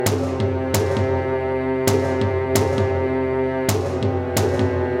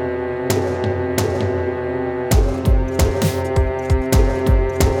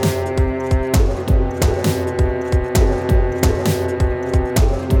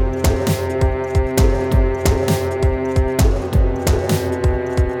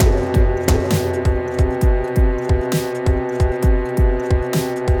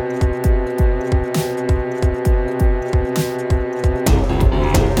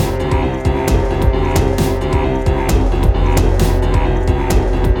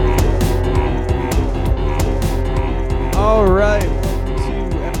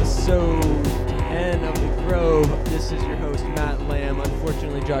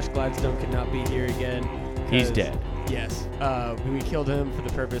Josh Gladstone could not be here again. He's dead. Yes. We killed him for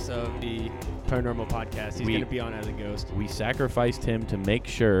the purpose of the paranormal podcast. He's going to be on as a ghost. We sacrificed him to make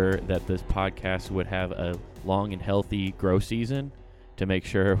sure that this podcast would have a long and healthy grow season, to make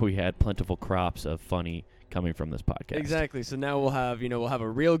sure we had plentiful crops of funny coming from this podcast. Exactly. So now we'll have a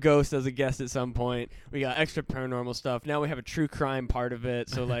real ghost as a guest at some point. We got extra paranormal stuff. Now we have a true crime part of it.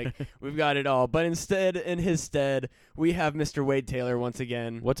 So like we've got it all. But in his stead, we have Mr. Wade Taylor once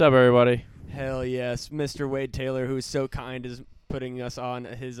again. What's up, everybody? Hell yes, Mr. Wade Taylor, who is so kind, is putting us on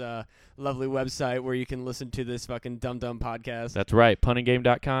his lovely website where you can listen to this fucking dumb podcast. That's right,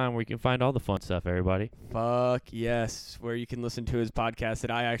 punandgame.com, where you can find all the fun stuff, everybody. Fuck yes, where you can listen to his podcast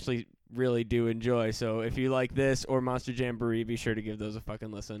that I actually really do enjoy. So if you like this or Monster Jamboree, be sure to give those a fucking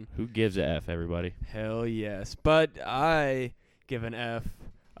listen. Who gives a F, everybody? Hell yes. But I give an F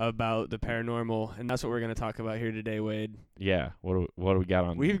about the paranormal, and that's what we're going to talk about here today, Wade. Yeah, what do we got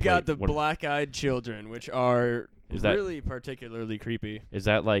on? We've got the black-eyed children, which are really particularly creepy. Is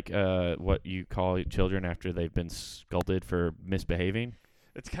that like what you call children after they've been scolded for misbehaving?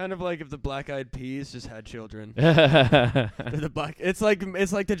 It's kind of like if the Black-Eyed Peas just had children. Just It's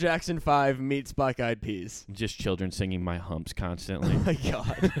like the Jackson 5 meets Black-Eyed Peas. children singing "My Humps" constantly. Oh my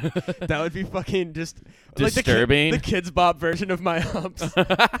god, that would be fucking just disturbing. Like the Kids Bop version of "My Humps."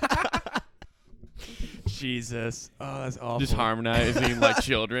 Jesus, oh that's awful. Just harmonizing like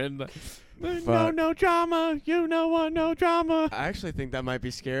children. No drama. You know what? No drama. I actually think that might be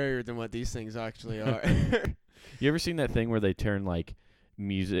scarier than what these things actually are. You ever seen that thing where they turn like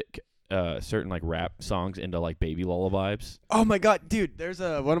music, certain like rap songs into like baby lullabies? Oh my god, dude! There's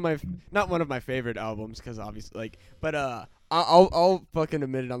not one of my favorite albums, because obviously but I'll fucking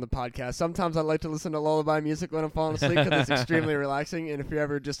admit it on the podcast. Sometimes I like to listen to lullaby music when I'm falling asleep because it's extremely relaxing. And if you're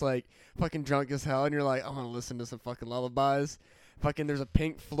ever just like fucking drunk as hell and you're like, I want to listen to some fucking lullabies. Fucking there's a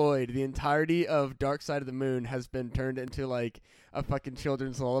Pink Floyd. The entirety of Dark Side of the Moon has been turned into like a fucking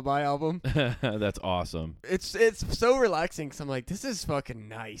children's lullaby album. That's awesome. It's so relaxing because I'm like, this is fucking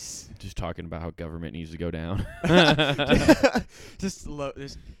nice. Just talking about how government needs to go down. just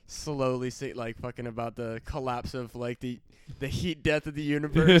slowly say like fucking about the collapse of like the heat death of the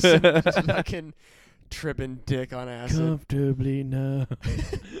universe. And just fucking tripping dick on acid. Comfortably now.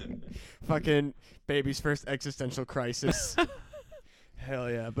 Fucking baby's first existential crisis.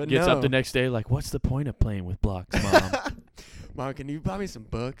 Hell yeah. But Gets no. up the next day like, what's the point of playing with blocks, Mom? Mom, can you buy me some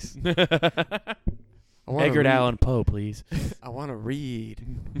books? Edgar Allan Poe, please. I want to read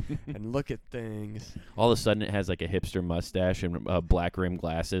and look at things. All of a sudden, it has like a hipster mustache and black rim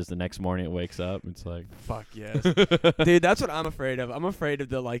glasses. The next morning, it wakes up. It's like, fuck yes, dude. That's what I'm afraid of. I'm afraid of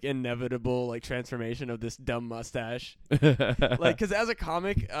the like inevitable like transformation of this dumb mustache. Like, because as a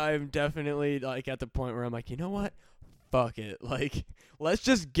comic, I'm definitely like at the point where I'm like, you know what? Fuck it. Like, let's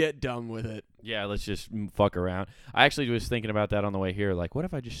just get dumb with it. Yeah, let's just fuck around. I actually was thinking about that on the way here. Like, what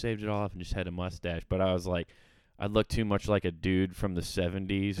if I just shaved it off and just had a mustache? But I was like, I'd look too much like a dude from the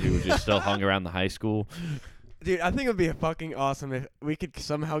 70s who just still hung around the high school. Dude, I think it would be fucking awesome if we could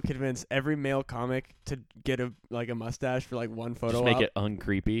somehow convince every male comic to get a mustache for like one photo Just make op. it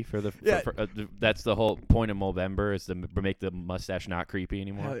uncreepy for the. Yeah. That's the whole point of Movember, is to make the mustache not creepy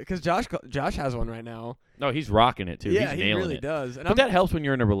anymore. Because Josh has one right now. No, he's rocking it too. Yeah, he's he nailing really it. does. And But that helps when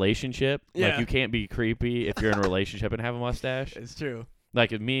you're in a relationship. Yeah. Like, you can't be creepy if you're in a relationship and have a mustache. It's true.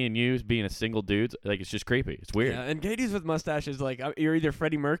 Like, me and you being a single dude, like, it's just creepy. It's weird. Yeah, and Katie's with mustaches, like, you're either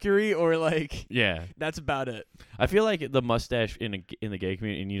Freddie Mercury or, like, Yeah. that's about it. I feel like the mustache in the gay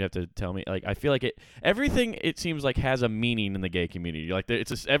community, and you'd have to tell me, like, I feel like everything, it seems like, has a meaning in the gay community. Like,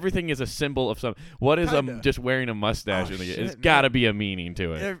 everything is a symbol of some. What is just wearing a mustache in the gay? It's got to be a meaning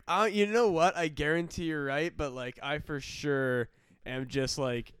to it. You know what? I guarantee you're right, but, like, I for sure am just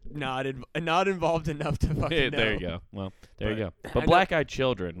like not involved enough to fucking know. There you go. Well, there you go. But black-eyed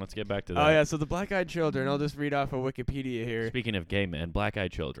children. Let's get back to that. Oh yeah, so the black-eyed children. I'll just read off of Wikipedia here. Speaking of gay men,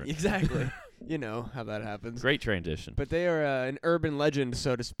 black-eyed children. Exactly. You know how that happens. Great transition. But they are an urban legend,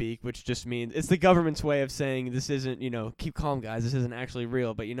 so to speak, which just means it's the government's way of saying this isn't, keep calm, guys. This isn't actually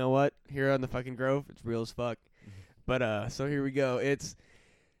real. But you know what? Here on the fucking Grove, it's real as fuck. But so here we go. It's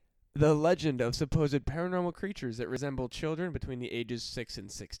the legend of supposed paranormal creatures that resemble children between the ages 6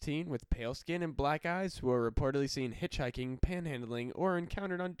 and 16 with pale skin and black eyes who are reportedly seen hitchhiking, panhandling, or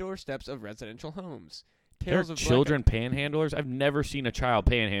encountered on doorsteps of residential homes. There are children panhandlers? I've never seen a child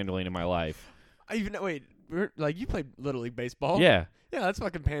panhandling in my life. Wait, you played Little League baseball. Yeah. Yeah, that's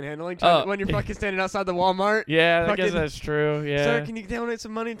fucking panhandling. When you're fucking standing outside the Walmart. Yeah, I guess that's true. Yeah. Sir, can you donate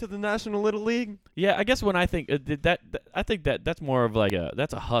some money to the National Little League? Yeah, I guess when I think I think that's more of like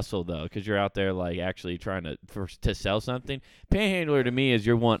that's a hustle though, because you're out there like actually trying to sell something. Panhandler to me is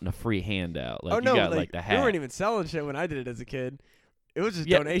you're wanting a free handout. Like, you got like the hat. We weren't even selling shit when I did it as a kid. It was just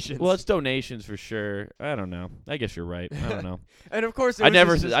donations. Well, it's donations for sure. I don't know. I guess you're right. I don't know. And of course,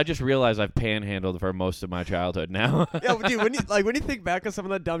 I just realized I've panhandled for most of my childhood now. Yeah, dude. When you think back on some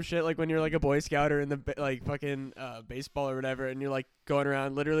of that dumb shit, like when you're like a Boy Scout or in the like fucking baseball or whatever, and you're like going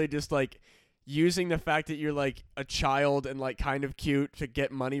around literally just like using the fact that you're like a child and like kind of cute to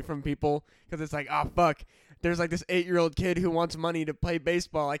get money from people, because it's like, oh fuck. There's like this 8-year-old kid who wants money to play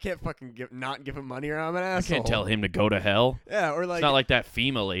baseball. I can't fucking not give him money or I'm an asshole. I can't tell him to go to hell. Yeah, or like it's not like that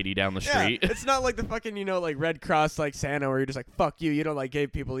female lady down the street. It's not like the fucking like Red Cross like Santa where you're just like, fuck you. You don't like gay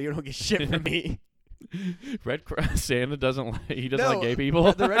people. You don't get shit from me. Red Cross Santa doesn't like gay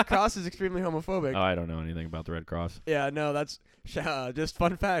people. The Red Cross is extremely homophobic. Oh, I don't know anything about the Red Cross. Yeah, no, that's just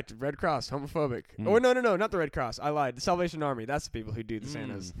fun fact. Red Cross homophobic. Or no, not the Red Cross. I lied. The Salvation Army. That's the people who do the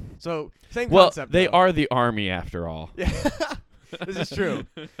Santas. So same concept. They though. are the army after all. Yeah, this is true.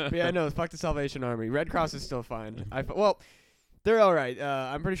 But yeah, no, fuck the Salvation Army. Red Cross is still fine. They're all right.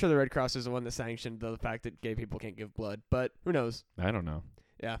 I'm pretty sure the Red Cross is the one that sanctioned the fact that gay people can't give blood. But who knows? I don't know.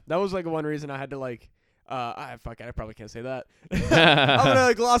 Yeah, that was like one reason I had to like. I probably can't say that. I'm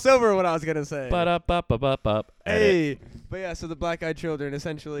gonna gloss over what I was gonna say. Hey, but yeah, so the black-eyed children,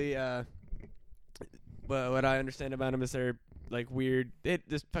 essentially, what I understand about them is they're like weird.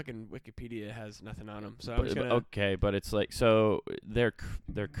 This fucking Wikipedia has nothing on them, so I'm just gonna. Okay, but it's like so they're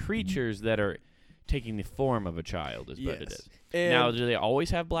creatures that are taking the form of a child, is what it is. And now, do they always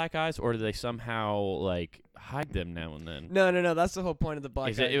have black eyes, or do they somehow like hide them now and then? No. That's the whole point of the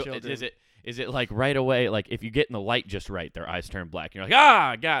black-eyed children. Is it like right away, like if you get in the light just right, their eyes turn black, and you're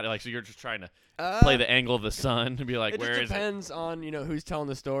like, got it. Like, so you're just trying to play the angle of the sun and be like, where is it? It depends on, who's telling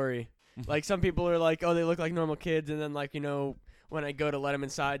the story. Like, some people are like, oh, they look like normal kids, and then, like, when I go to let them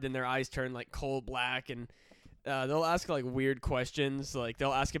inside, then their eyes turn, like, coal black, and they'll ask, like, weird questions. Like,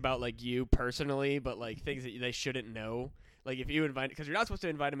 they'll ask about, like, you personally, but, like, things that they shouldn't know. Like, if you invite, because you're not supposed to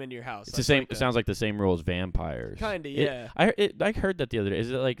invite them into your house. It's the same. It sounds like the same rule as vampires. Kinda, yeah. I heard that the other day.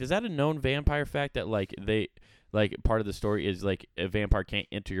 Is that a known vampire fact that like part of the story is like a vampire can't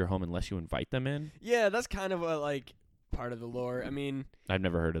enter your home unless you invite them in? Yeah, that's kind of like part of the lore. I mean, I've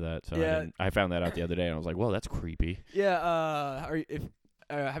never heard of that. So I found that out the other day, and I was like, whoa, that's creepy. Yeah.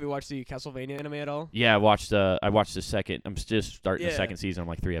 Have you watched the Castlevania anime at all? Yeah, I watched the second. I'm just starting the second season. I'm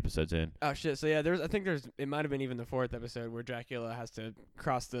like 3 episodes in. Oh shit! So yeah, it might have been even the 4th episode where Dracula has to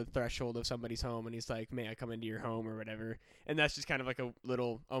cross the threshold of somebody's home, and he's like, "May I come into your home?" or whatever. And that's just kind of like a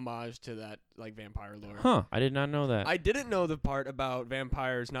little homage to that like vampire lore. Huh? I did not know that. I didn't know the part about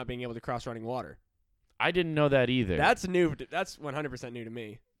vampires not being able to cross running water. I didn't know that either. That's new. That's 100% new to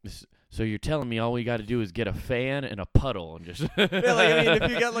me. So you're telling me all we got to do is get a fan and a puddle and just yeah, like, I mean,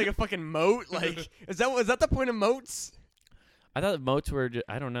 if you got like a fucking moat, like is that the point of moats? I thought moats were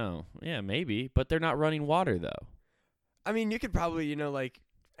I don't know. Yeah, maybe, but they're not running water though. I mean, you could probably, like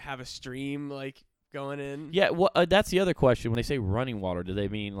have a stream like going in. Yeah, well, that's the other question. When they say running water, do they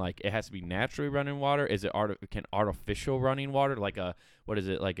mean like it has to be naturally running water? Is it can artificial running water like a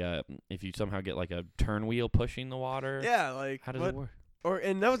if you somehow get like a turn wheel pushing the water? Yeah, like how does it work?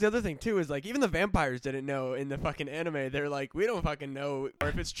 And that was the other thing too, is like even the vampires didn't know in the fucking anime. They're like, we don't fucking know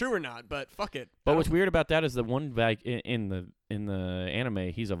if it's true or not, but fuck it. But what's weird about that is the one in the anime,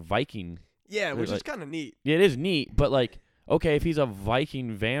 he's a Viking. Yeah, which is kind of neat. Yeah, it is neat, but like, okay, if he's a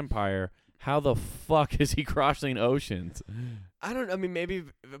Viking vampire, how the fuck is he crossing oceans? I mean,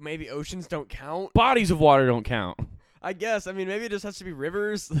 maybe oceans don't count. Bodies of water don't count. I guess. I mean, maybe it just has to be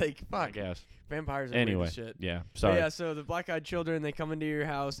rivers. Like, fuck. I guess. Vampires are anyway, weird as shit. Yeah, sorry. But yeah, so the black-eyed children, they come into your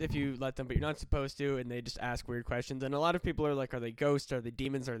house if you let them, but you're not supposed to, and they just ask weird questions. And a lot of people are like, are they ghosts? Are they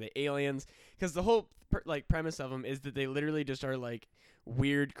demons? Are they aliens? Because the whole premise of them is that they literally just are like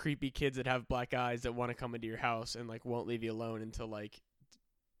weird, creepy kids that have black eyes that want to come into your house and like won't leave you alone until like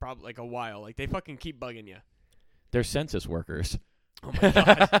probably like a while. Like they fucking keep bugging you. They're census workers. Oh my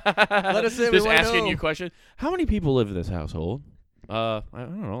god! Let us in. Just asking you a question. How many people live in this household? I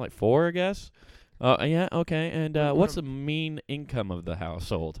don't know, like 4, I guess. Yeah, okay. And what's the mean income of the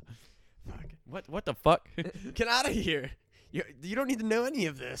household? Fuck. What the fuck? Get out of here! You don't need to know any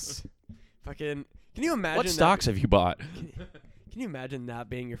of this. Fucking. Can you imagine? What stocks have you bought? Can you imagine that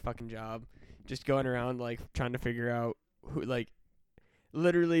being your fucking job? Just going around like trying to figure out who, like,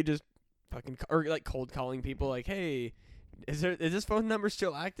 literally just fucking or like cold calling people like, hey. Is this phone number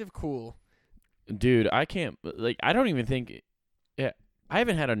still active? Cool. Dude, I can't, like, I don't even think, yeah, I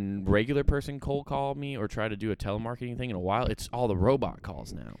haven't had a regular person cold call me or try to do a telemarketing thing in a while. It's all the robot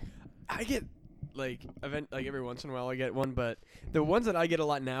calls now. I get like every once in a while I get one, but the ones that I get a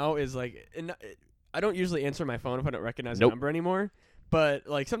lot now is like, I don't usually answer my phone if I don't recognize the number anymore. But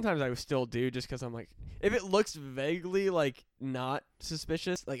like sometimes I still do, just because I'm like, if it looks vaguely like not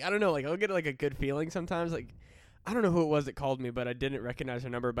suspicious, like I don't know, like I'll get like a good feeling sometimes. Like I don't know who it was that called me, but I didn't recognize her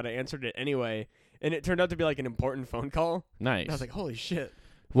number, but I answered it anyway, and it turned out to be like an important phone call. Nice. And I was like, holy shit.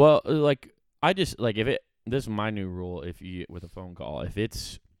 Well, like I just like this is my new rule. If you with a phone call,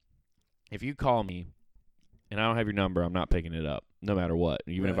 if you call me and I don't have your number, I'm not picking it up, no matter what.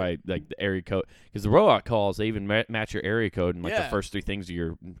 Even if I, like, the area code. Because the robot calls, they even match your area code and, like, the first 3 things of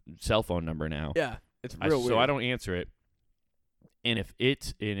your cell phone number now. Yeah, it's real weird. So I don't answer it. And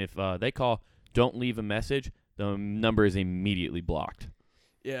if they call, don't leave a message, the number is immediately blocked.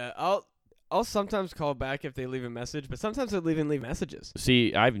 Yeah, I'll sometimes call back if they leave a message, but sometimes they'll even leave messages.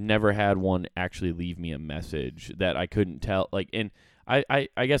 See, I've never had one actually leave me a message that I couldn't tell. Like, and I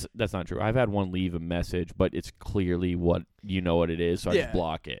guess that's not true. I've had one leave a message, but it's clearly what it is, so I just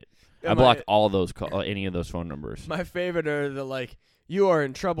block it. I block all those any of those phone numbers. My favorite are the like, you are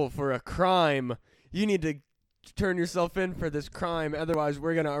in trouble for a crime. You need to turn yourself in for this crime, otherwise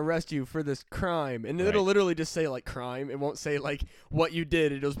we're gonna arrest you for this crime. And it'll literally just say like crime. It won't say like what you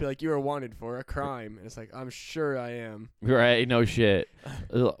did. It'll just be like, you are wanted for a crime. And it's like, I'm sure I am. Right? No shit.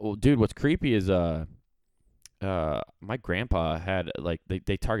 Well, dude, what's creepy is my grandpa had like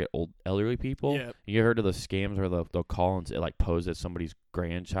they target old elderly people. Yeah. You heard of those scams where they'll call and like pose as somebody's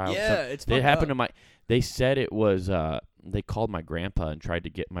grandchild? Yeah, it's it happened to they said it was they called my grandpa and tried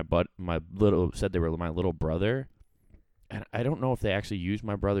to get said they were my little brother. And I don't know if they actually used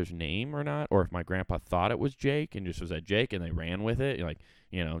my brother's name or not, or if my grandpa thought it was Jake and just was at Jake and they ran with it, like,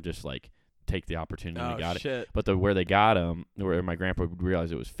 just like take the opportunity and got it. But where they got him, where my grandpa would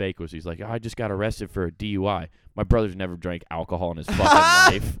realize it was fake, was he's like, I just got arrested for a DUI. My brother's never drank alcohol in his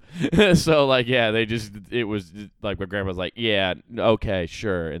fucking life. So like, yeah, it was like my grandpa was like, yeah, okay,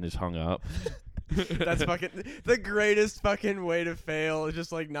 sure, and just hung up. That's fucking the greatest fucking way to fail. Is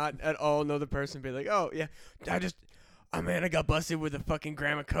just like not at all know the person, be like, oh yeah, I got busted with a fucking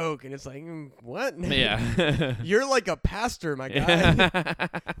gram of coke, and it's like, what? Yeah. You're like a pastor, my guy.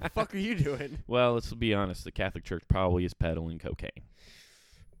 The fuck are you doing? Well, let's be honest. The Catholic Church probably is peddling cocaine.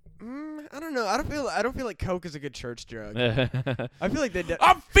 I don't know. I don't feel like coke is a good church drug. I feel like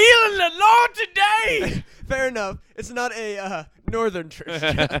I'm feeling the Lord today. Fair enough. It's not a northern church.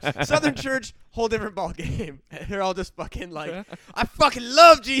 Southern church, whole different ball game. They're all just fucking like, I fucking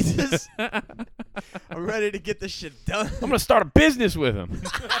love Jesus. I'm ready to get this shit done. I'm gonna start a business with him.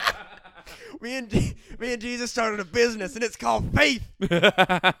 Me and Jesus started a business, and it's called faith.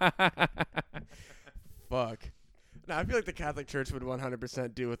 Fuck. No, I feel like the Catholic Church would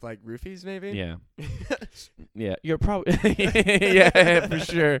 100% do with like roofies, maybe. Yeah. Yeah, you're probably yeah, for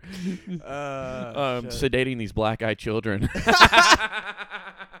sure. Sedating these black-eyed children.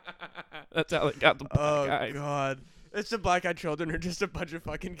 That's how they got the black eyes. Oh god. It's the black-eyed children are just a bunch of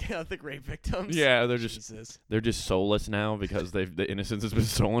fucking Catholic rape victims. Yeah, they're just soulless now because the innocence has been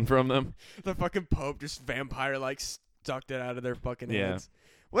stolen from them. The fucking Pope just vampire like sucked it out of their fucking heads.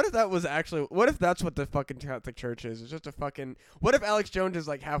 What if that's what the fucking Catholic Church is? It's just a fucking. What if Alex Jones is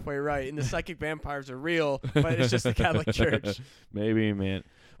like halfway right and the psychic vampires are real, but it's just the Catholic Church? Maybe, man.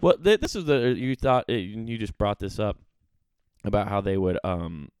 Well, this is you just brought this up about how they would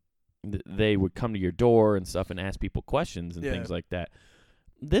come to your door and stuff and ask people questions and things like that.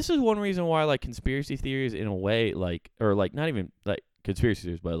 This is one reason why like conspiracy theories in a way or not even like conspiracy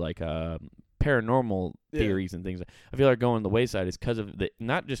theories, but like paranormal theories and things I feel like going the wayside is because of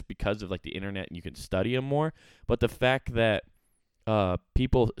not just because of like the internet and you can study them more, but the fact that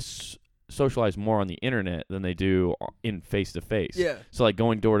people socialize more on the internet than they do in face to face. Yeah. So like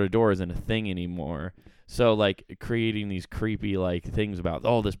going door to door isn't a thing anymore. So like creating these creepy like things about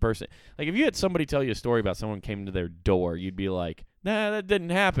this person. Like if you had somebody tell you a story about someone came to their door, you'd be like, nah, that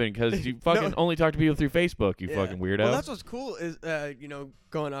didn't happen because you fucking only talk to people through Facebook, you fucking weirdo. Well, that's what's cool is,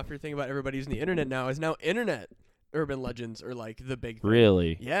 going off your thing about everybody using the internet now is now internet urban legends are like the big thing.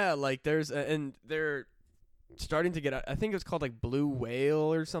 Really? Yeah, like there's, and they're starting to get, I think it's called like Blue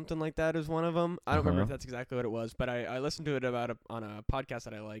Whale or something like that is one of them. I don't remember if that's exactly what it was, but I listened to it on a podcast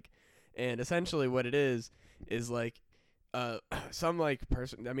that I like. And essentially what it is like some like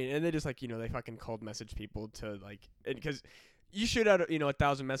person, I mean, and they just like, they fucking cold message people to like, because you shoot out,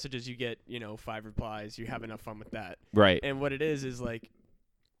 1,000 messages, you get, 5 replies, you have enough fun with that. Right. And what it is like,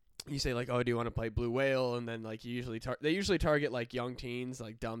 you say like, oh, do you want to play Blue Whale? And then like they usually target like young teens,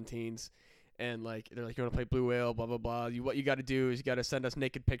 like dumb teens. and like they're like, you want to play Blue Whale, blah blah blah. What you got to do is you got to send us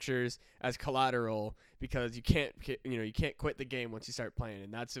naked pictures as collateral because you can't quit the game once you start playing,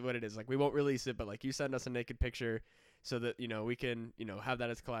 and that's what it is. Like we won't release it, but like you send us a naked picture so that we can have that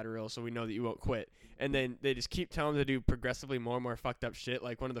as collateral, so we know that you won't quit. And then they just keep telling them to do progressively more and more fucked up shit.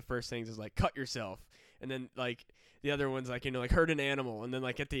 Like one of the first things is like cut yourself, and then like the other one's like like hurt an animal, and then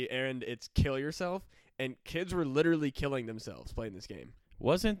like at the end it's kill yourself. And kids were literally killing themselves playing this game.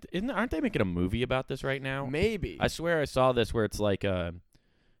 Aren't they making a movie about this right now? Maybe. I swear I saw this where it's like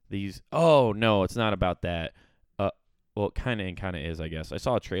these. Oh no, it's not about that. Well, it kind of is, I guess. I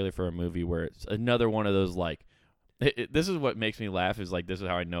saw a trailer for a movie where it's another one of those like. This is what makes me laugh. Is like this is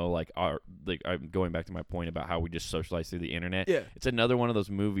how I know I'm going back to my point about how we just socialize through the internet. Yeah. It's another one of those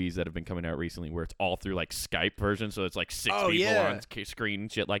movies that have been coming out recently where it's all through like Skype version, so it's like 6 people on screen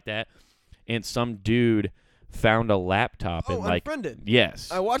and shit like that. And some dude found a laptop and like Unfriended.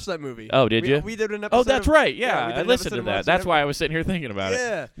 Yes. I watched that movie. Oh, did you? We did an episode. Oh, that's right. Yeah, we did I an listened to episode that. That's why I was sitting here thinking about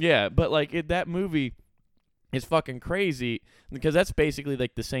it. Yeah, but like that movie is fucking crazy because that's basically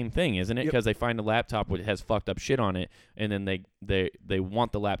like the same thing, isn't it? Because they find a laptop which has fucked up shit on it, and then they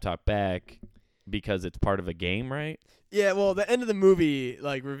want the laptop back because it's part of a game, right? Yeah, well, the end of the movie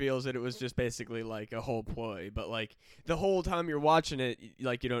like reveals that it was just basically like a whole ploy, but like the whole time you're watching it,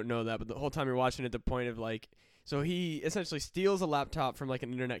 like you don't know that, but the whole time you're watching it, the point of like, so he essentially steals a laptop from like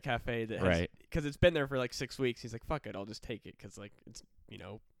an internet cafe that has, because it's been there for like 6 weeks. He's like, fuck it, I'll just take it because like it's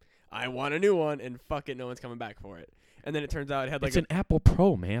I want a new one, and fuck it, no one's coming back for it. And then it turns out it had like it's an Apple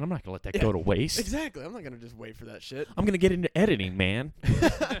Pro, man. I'm not gonna let that go to waste. Exactly, I'm not gonna just wait for that shit. I'm gonna get into editing, man.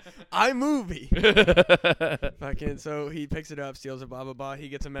 iMovie. Fucking, so he picks it up, steals it, blah blah blah. He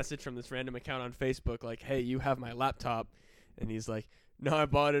gets a message from this random account on Facebook like, "Hey, you have my laptop," and he's like, "No, I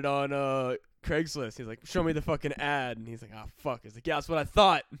bought it on Craigslist." He's like, "Show me the fucking ad," and he's like, "Oh fuck." He's like, "Yeah, that's what I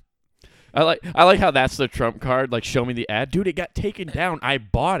thought." I like how that's the trump card. Like, show me the ad, dude. It got taken down. I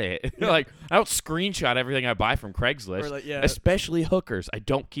bought it. Like, I don't screenshot everything I buy from Craigslist. Or like, especially hookers. I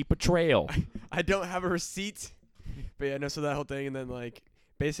don't keep a trail. I don't have a receipt. But yeah, no. So that whole thing, and then like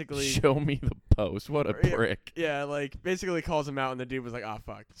basically show me the post. What a prick. Yeah, like basically calls him out, and the dude was like, "Oh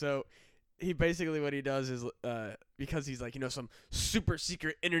fuck." So he basically what he does is because he's like some super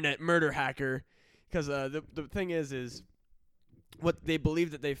secret internet murder hacker. Because the thing is. What they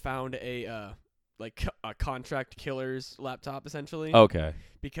believe that they found a contract killer's laptop essentially. Okay.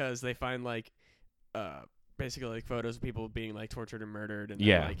 Because they find like basically like photos of people being like tortured and murdered, and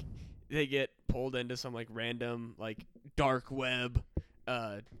then, like they get pulled into some like random like dark web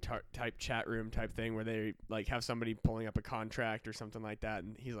type chat room type thing where they like have somebody pulling up a contract or something like that,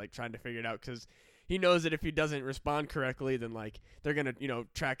 and he's like trying to figure it out because he knows that if he doesn't respond correctly, then like they're gonna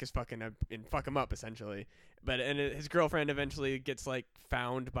track his fucking and fuck him up essentially. But his girlfriend eventually gets like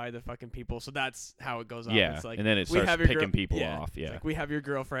found by the fucking people, so that's how it goes on. Yeah, it's like, and then it starts picking people off. Yeah, like, we have your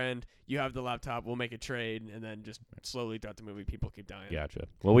girlfriend, you have the laptop, we'll make a trade, and then just slowly throughout the movie, people keep dying. Gotcha.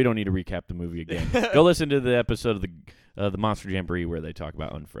 Well, we don't need to recap the movie again. Go listen to the episode of the Monster Jamboree where they talk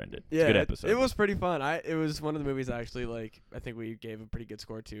about Unfriended. Yeah, it's a good episode. It was pretty fun. It was one of the movies I actually like. I think we gave a pretty good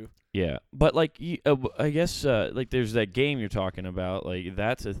score to. Yeah, but like I guess like there's that game you're talking about. Like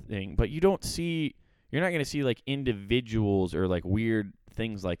that's a thing, but you don't see. You're not going to see, like, individuals or, like, weird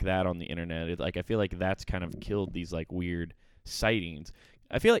things like that on the internet. I feel like that's kind of killed these, like, weird sightings.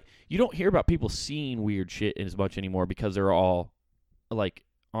 I feel like you don't hear about people seeing weird shit as much anymore because they're all, like,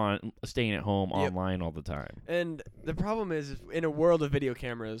 staying at home online all the time. And the problem is, in a world of video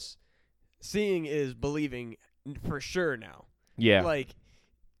cameras, seeing is believing for sure now. Yeah. Like,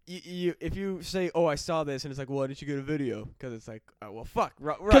 if you say, "Oh, I saw this," and it's like, "Well, why didn't you get a video?" Because it's like, "Oh, well, fuck."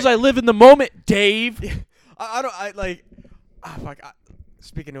 Because I live in the moment, Dave. Fuck.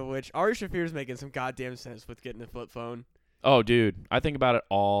 Speaking of which, Ari Shaffir's making some goddamn sense with getting a flip phone. Oh, dude, I think about it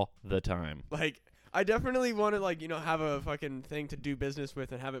all the time. Like, I definitely want to have a fucking thing to do business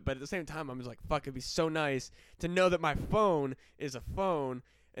with and have it, but at the same time, I'm just like, fuck, it'd be so nice to know that my phone is a phone,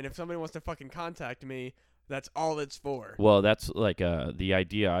 and if somebody wants to fucking contact me, that's all it's for. Well, that's like the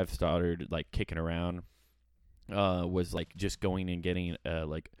idea I've started like kicking around was like just going and getting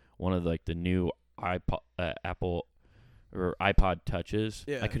like one of like the new Apple or iPod Touches.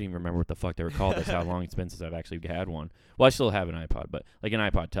 Yeah. I couldn't even remember what the fuck they were called. That's how long it's been since I've actually had one. Well, I still have an iPod, but like an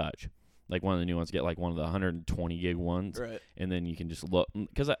iPod Touch. Like one of the new ones, get like one of the 120 gig ones, right? And then you can just look,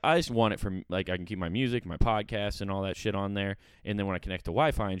 because I just want it from like I can keep my music, my podcasts, and all that shit on there. And then when I connect to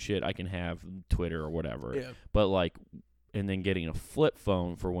Wi-Fi and shit, I can have Twitter or whatever. Yeah. But like, and then getting a flip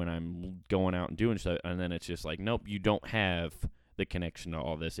phone for when I'm going out and doing stuff, and then it's just like, nope, you don't have the connection to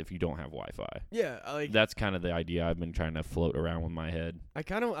all this if you don't have Wi-Fi. Yeah, That's kind of the idea I've been trying to float around with my head.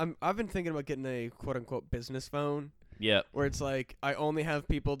 I've been thinking about getting a quote unquote business phone. Yeah. Where it's like I only have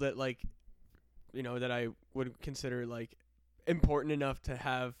people that like, that I would consider like important enough to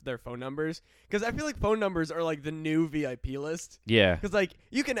have their phone numbers, because I feel like phone numbers are like the new VIP list. Yeah. Because like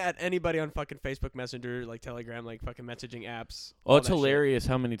you can add anybody on fucking Facebook Messenger, like Telegram, like fucking messaging apps. Oh, it's hilarious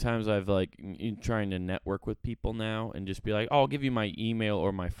how many times I've like trying to network with people now and just be like, oh, I'll give you my email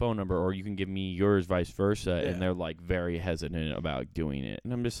or my phone number, or you can give me yours, vice versa. Yeah. And they're like very hesitant about doing it.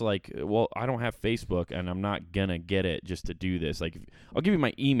 And I'm just like, well, I don't have Facebook and I'm not gonna get it just to do this. Like, I'll give you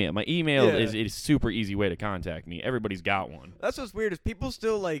my email. My email is a super easy way to contact me. Everybody's got one. That's what's weird is people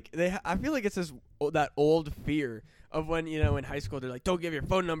still like I feel like it's that old fear of when in high school they're like, don't give your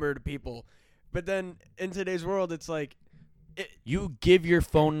phone number to people, but then in today's world it's like you give your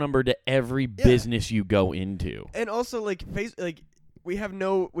phone number to every business you go into. And also like we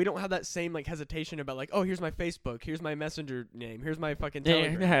don't have that same like hesitation about like, oh, here's my Facebook, here's my Messenger name, here's my fucking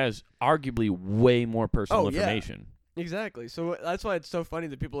Telegram. It has arguably way more personal information. Exactly. So that's why it's so funny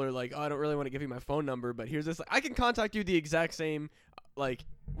that people are like, oh, I don't really want to give you my phone number, but here's this. Like, I can contact you the exact same, like,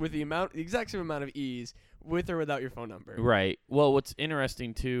 with the exact same amount of ease, with or without your phone number. Right. Well, what's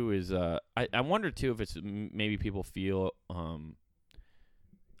interesting too is I wonder too if it's maybe people feel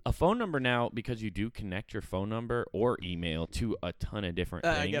a phone number now, because you do connect your phone number or email to a ton of different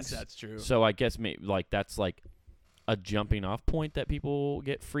things. I guess that's true. So I guess that's like a jumping off point that people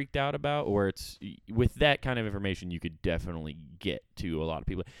get freaked out about, or it's with that kind of information you could definitely get to a lot of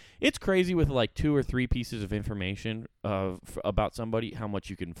people. It's crazy with like 2 or 3 pieces of information about somebody how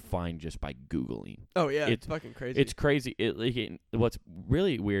much you can find just by Googling. Oh yeah, it's fucking crazy. It's crazy. What's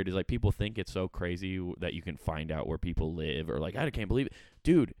really weird is like people think it's so crazy that you can find out where people live, or like, I can't believe it,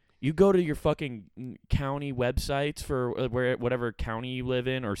 dude. You go to your fucking county websites for whatever county you live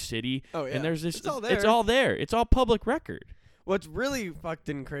in or city, and there's this. It's all there. It's all there. It's all public record. What's really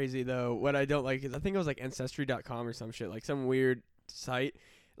fucking crazy though, what I don't like is I think it was like Ancestry.com or some shit, like some weird site.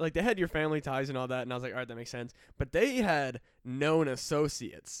 Like they had your family ties and all that, and I was like, all right, that makes sense. But they had known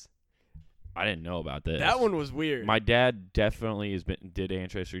associates. I didn't know about this. That one was weird. My dad definitely did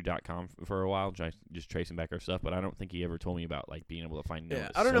Ancestry.com for a while, just tracing back our stuff, but I don't think he ever told me about like being able to find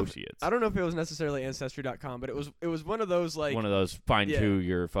associates. I don't know if it was necessarily Ancestry.com, but it was one of those like find who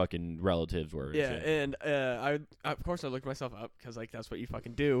your fucking relatives were. Yeah, and I of course I looked myself up because like that's what you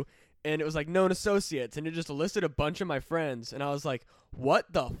fucking do, and it was like known associates, and it just listed a bunch of my friends, and I was like,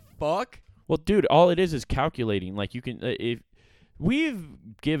 what the fuck? Well, dude, all it is calculating. Like you can if. We've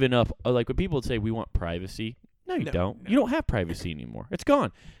given up, like when people say we want privacy. No, you don't. No. You don't have privacy anymore. It's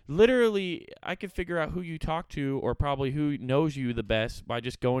gone. Literally, I can figure out who you talk to or probably who knows you the best by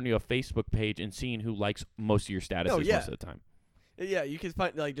just going to a Facebook page and seeing who likes most of your statuses most of the time. Yeah, you can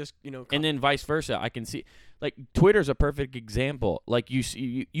find like just and then vice versa. I can see like Twitter's a perfect example. Like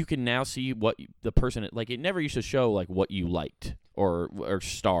you can now see what the person like. It never used to show like what you liked or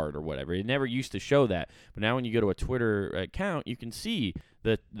starred or whatever. It never used to show that. But now when you go to a Twitter account, you can see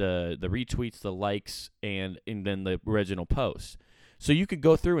the retweets, the likes, and then the original posts. So you could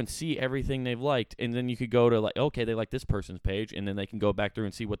go through and see everything they've liked, and then you could go to like, okay, they like this person's page, and then they can go back through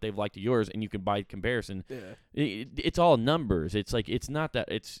and see what they've liked of yours, and you can by comparison. Yeah. It's all numbers. It's like it's not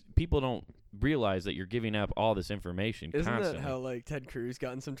that. It's people don't realize that you're giving up all this information. Isn't constantly. that how like Ted Cruz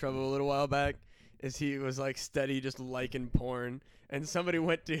got in some trouble a little while back? Is he was like steady just liking porn, and somebody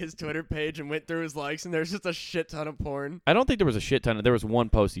went to his Twitter page and went through his likes, and there's just a shit ton of porn. I don't think there was a shit ton. There was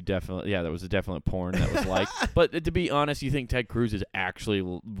one post he definitely, there was a definite porn that was liked. But to be honest, you think Ted Cruz is actually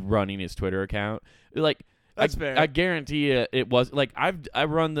running his Twitter account? Like, that's fair. I guarantee you it was. Like, I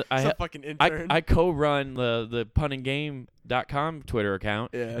run the fucking intern. I co-run the punandgame.com Twitter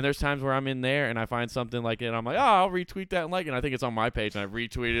account, and there's times where I'm in there and I find something like it, and I'm like, oh, I'll retweet that and like it, and I think it's on my page, and I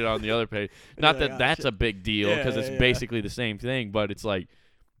retweet it on the other page. Not that that's a big deal, because it's basically the same thing, but it's like,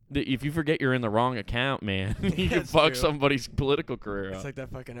 if you forget you're in the wrong account, man, you can fuck somebody's political career up. It's like that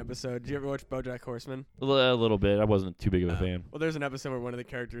fucking episode. Did you ever watch BoJack Horseman? A little bit. I wasn't too big of a fan. Well, there's an episode where one of the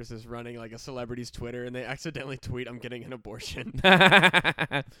characters is running like a celebrity's Twitter, and they accidentally tweet, "I'm getting an abortion."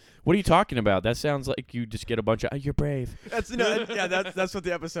 What are you talking about? That sounds like you just get a bunch of, you're brave. That's what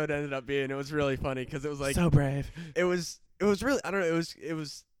the episode ended up being. It was really funny because it was like so brave. It was really, I don't know. It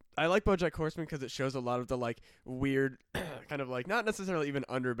was I like BoJack Horseman because it shows a lot of the like weird kind of like not necessarily even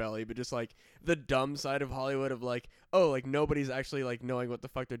underbelly, but just like the dumb side of Hollywood of like, oh, like nobody's actually like knowing what the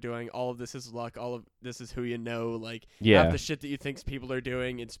fuck they're doing. All of this is luck. All of this is who you know. Like half the shit that you think people are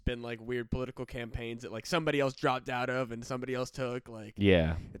doing, it's been like weird political campaigns that like somebody else dropped out of and somebody else took. Like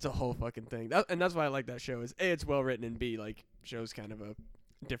it's a whole fucking thing. And that's why I like that show is A, it's well written, and B, like shows kind of a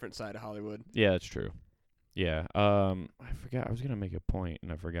different side of Hollywood. Yeah, that's true. Yeah. I forgot. I was gonna make a point,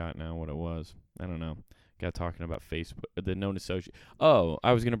 and I forgot now what it was. I don't know. Got talking about Facebook, the known associate. Oh,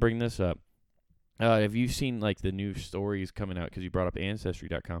 I was gonna bring this up. Have you seen like the new stories coming out? Because you brought up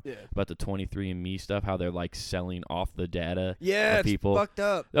Ancestry.com about the 23andMe stuff, how they're like selling off the data. Yeah, of people. It's fucked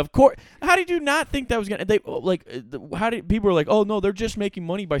up. Of course. How did you not think that was gonna? They like. How did people were like? Oh no, they're just making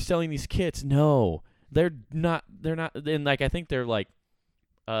money by selling these kits. No, they're not. They're not. And like I think they're like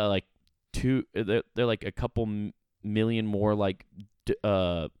they're like a couple million more like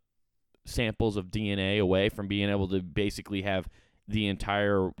samples of DNA away from being able to basically have the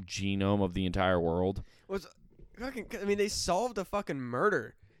entire genome of the entire world. I mean, they solved a fucking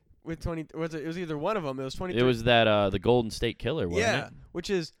murder with 20. It was either one of them. It was 23. It was that the Golden State Killer, wasn't it? Which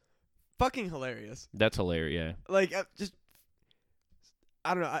is fucking hilarious. That's hilarious. Yeah. Like just.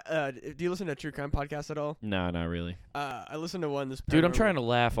 I don't know. Do you listen to true crime podcasts at all? No, not really. I listen to one. Dude, I'm trying to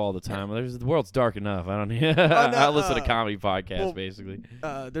laugh all the time. The world's dark enough. I don't. I listen to comedy podcasts basically.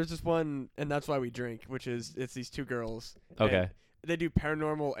 There's this one, and that's why we drink, which is it's these two girls. Okay. They do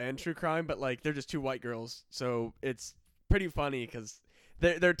paranormal and true crime, but like they're just two white girls, so it's pretty funny because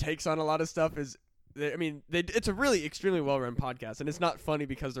their takes on a lot of stuff is. It's a really extremely well-run podcast, and it's not funny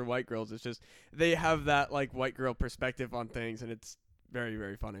because they're white girls. It's just they have that like white girl perspective on things, and it's very,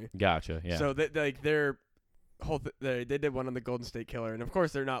 very funny. Gotcha. Yeah. So their whole they did one on the Golden State Killer, and of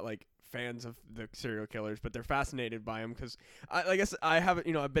course they're not like fans of the serial killers, but they're fascinated by them because I guess I have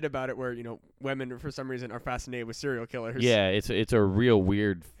a bit about it where women for some reason are fascinated with serial killers. Yeah, it's a real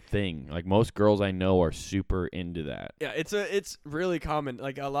weird thing. Like most girls I know are super into that. Yeah, it's really common.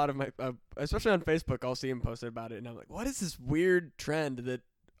 Like a lot of my especially on Facebook, I'll see them posted about it, and I'm like, what is this weird trend that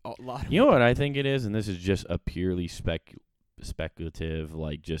a lot of You know what I think it is, and this is just a purely speculative,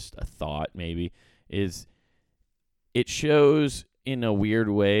 like just a thought maybe, is it shows in a weird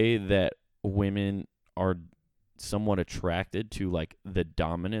way that women are somewhat attracted to like the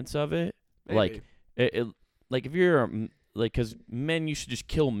dominance of it. Maybe. Like like if you're like, because men used to just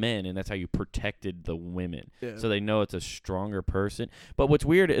kill men, and that's how you protected the women. Yeah. So they know it's a stronger person. But what's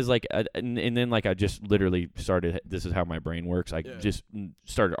weird is like, and then like I just literally started. This is how my brain works. I just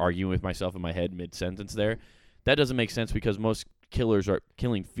started arguing with myself in my head mid sentence there. That doesn't make sense because most killers are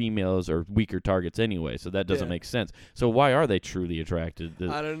killing females or weaker targets anyway, so that doesn't make sense. So why are they truly attracted?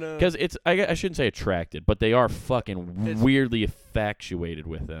 I don't know. Because I shouldn't say attracted, but they are fucking weirdly infatuated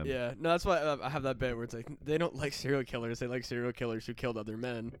with them. Yeah, no, that's why I have that bit where it's like they don't like serial killers; they like serial killers who killed other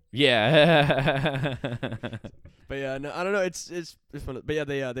men. Yeah. But yeah, no, I don't know. It's fun. But yeah,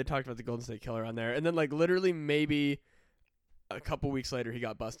 they talked about the Golden State Killer on there, and then like literally maybe a couple weeks later he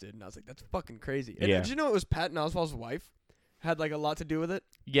got busted, and I was like, that's fucking crazy. And did you know it was Patton Oswalt's wife? Had like a lot to do with it.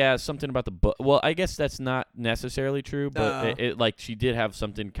 Yeah, something about the book. Well, I guess that's not necessarily true, but it like she did have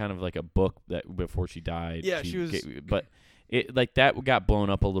something kind of like a book that before she died. Yeah, she was. But it like that got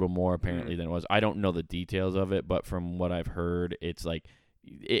blown up a little more apparently than it was. I don't know the details of it, but from what I've heard, it's like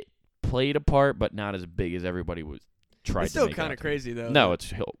it played a part, but not as big as everybody was trying. It's still kind of crazy though. No,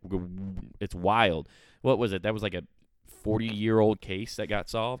 it's wild. What was it? That was like a 40-year-old case that got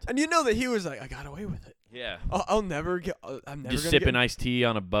solved. And you know that he was like, I got away with it. Yeah. I'll never get. I'm never just sipping iced tea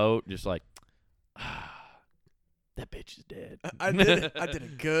on a boat, just like, that bitch is dead. I did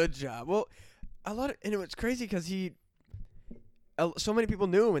a good job. Well, and it was crazy because so many people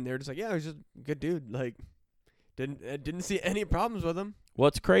knew him, and they were just like, yeah, he was just a good dude. Like, didn't see any problems with him.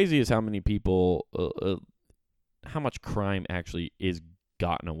 What's crazy is how many people, how much crime actually is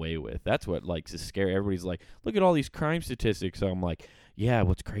gotten away with. That's what is scary. Everybody's like, look at all these crime statistics. So I'm like, yeah,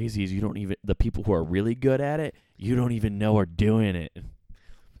 what's crazy is the people who are really good at it, you don't even know are doing it.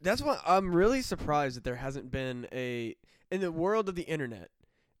 That's why I'm really surprised that there hasn't been in the world of the internet,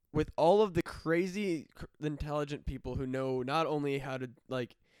 with all of the crazy intelligent people who know not only how to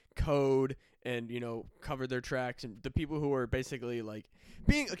like code and cover their tracks, and the people who are basically like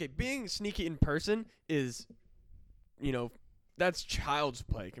being sneaky in person is that's child's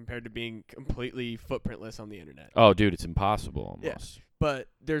play compared to being completely footprintless on the internet. Oh, dude, it's impossible almost. Yeah. But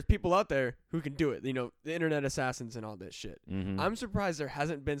there's people out there who can do it. The internet assassins and all this shit. Mm-hmm. I'm surprised there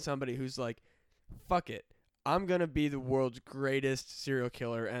hasn't been somebody who's like, fuck it. I'm going to be the world's greatest serial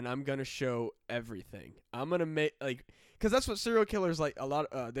killer, and I'm going to show everything. I'm going to make, like, because that's what serial killers like a lot.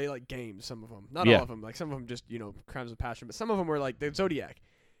 They like games, some of them. Not all of them. Like, some of them just, crimes of passion. But some of them were like the Zodiac.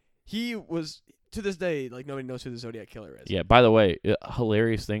 He was, to this day, like, nobody knows who the Zodiac killer is. Yeah, by the way,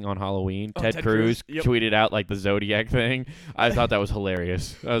 hilarious thing on Halloween. Ted Cruz tweeted out, like, the Zodiac thing. I thought that was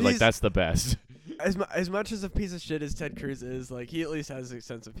hilarious. I was like, that's the best. As much as a piece of shit as Ted Cruz is, like, he at least has a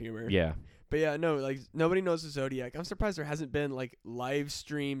sense of humor. Yeah. But yeah, no, like, nobody knows the Zodiac. I'm surprised there hasn't been, like, live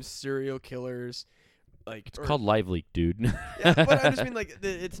stream serial killers. Like, it's called Live Leak, dude. Yeah, but I just mean, like,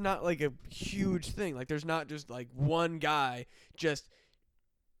 it's not, like, a huge thing. Like, there's not just, like, one guy just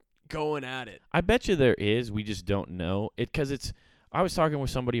going at it. I bet you there is. We just don't know it, because I was talking with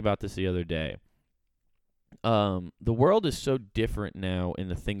somebody about this the other day. The world is so different now in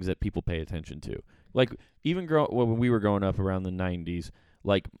the things that people pay attention to. Like, even when we were growing up around the 90s,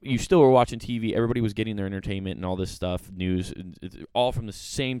 like, you still were watching TV. Everybody was getting their entertainment and all this stuff, news, all from the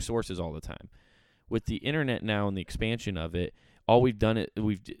same sources all the time. With the internet now and the expansion of it, all we've done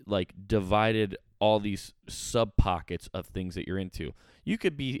we've like divided all these sub pockets of things that you're into. You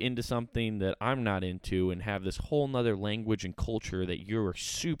could be into something that I'm not into and have this whole nother language and culture that you're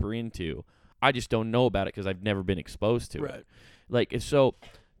super into. I just don't know about it because I've never been exposed to it. Like, so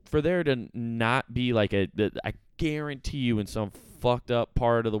for there to not be like I guarantee you in some fucked up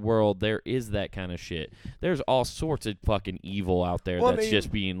part of the world there is that kind of shit. There's all sorts of fucking evil out there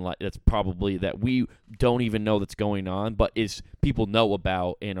just being like, that's probably that we don't even know that's going on, but is people know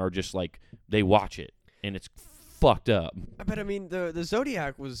about and are just like, they watch it and it's fucked up. But I mean, the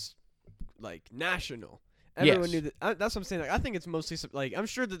Zodiac was like national. Everyone knew that. That's what I'm saying. Like, I think it's mostly like, I'm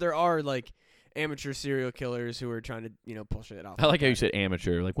sure that there are like amateur serial killers who are trying to, pull shit off. I like how you said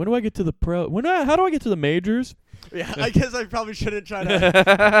amateur. Like, when do I get to the pro? How do I get to the majors? Yeah, I guess I probably shouldn't try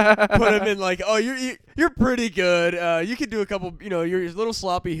to put him in like, oh, you're pretty good. You could do a couple, you're a little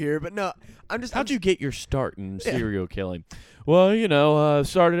sloppy here, but no, How'd you get your start in serial killing? Well,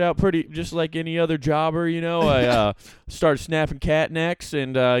 started out pretty just like any other jobber, I started snapping cat necks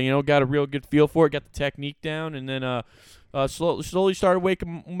and, got a real good feel for it, got the technique down, and then slowly started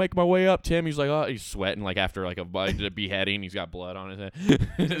making my way up. Tim, he's like, oh, he's sweating like after like a beheading. He's got blood on his head.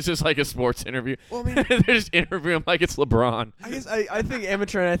 It's just like a sports interview. Well, I mean, they just interview him like it's LeBron. I guess I think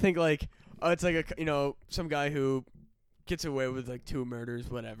amateur, and I think like, it's like some guy who gets away with like 2 murders,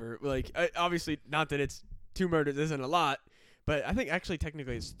 whatever. Like, obviously not that it's 2 murders isn't a lot, but I think actually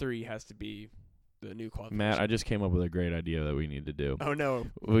technically it's 3 has to be the new qualification. Matt, I just came up with a great idea that we need to do. Oh no.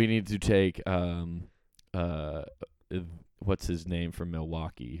 We need to take what's his name from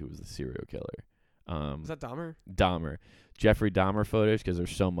Milwaukee, who was the serial killer? Is that Dahmer? Dahmer. Jeffrey Dahmer footage, because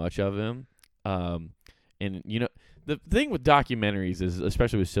there's so much of him. And, the thing with documentaries is,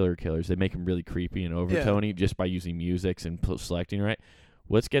 especially with serial killers, they make them really creepy and overtony just by using music and selecting, right?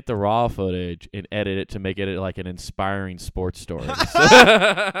 Let's get the raw footage and edit it to make it like an inspiring sports story.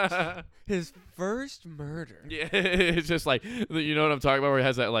 His first murder. Yeah, it's just like, you know what I'm talking about, where it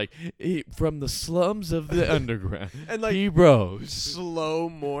has that like, from the slums of the underground, and like he rose. Slow,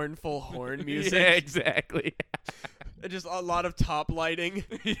 mournful horn music. Yeah, exactly. Just a lot of top lighting.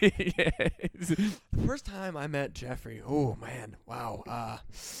 Yes. The first time I met Jeffrey, oh man, wow.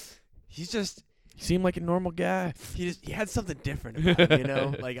 He's just... He seemed like a normal guy. He had something different about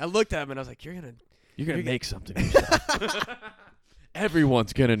him, Like, I looked at him and I was like, you're gonna make something of yourself.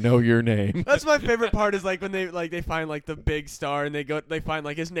 Everyone's gonna know your name. That's my favorite part, is like when they find like the big star and they find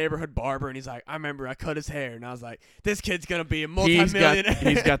like his neighborhood barber, and he's like, I remember I cut his hair, and I was like, this kid's gonna be a multi-millionaire.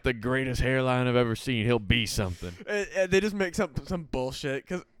 He's got the greatest hairline I've ever seen. He'll be something. They just make some bullshit,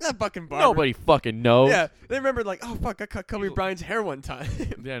 because that fucking barber. Nobody fucking knows. Yeah, they remember like, oh fuck, I cut Kobe Bryant's hair one time.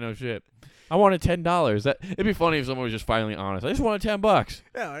 Yeah, no shit. I wanted $10. It'd be funny if someone was just finally honest. I just wanted $10.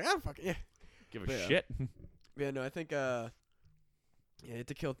 Yeah, like, I'm fucking, yeah. Give a shit. Yeah, no, I think you had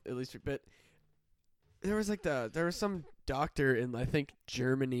to kill at least a bit. There was some doctor in, I think,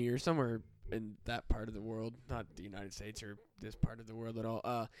 Germany or somewhere in that part of the world, not the United States or this part of the world at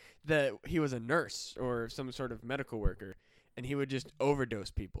all, that he was a nurse or some sort of medical worker, and he would just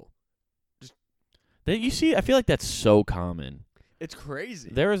overdose people. You see, I feel like that's so common. It's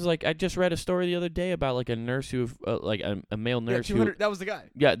crazy. There was I just read a story the other day about like a nurse who, like a male nurse. Yeah, 200. That was the guy.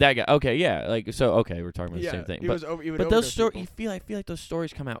 Yeah, that guy. Okay, yeah. We're talking about the same thing. But those stories, I feel like those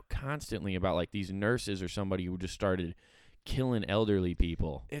stories come out constantly about like these nurses or somebody who just started killing elderly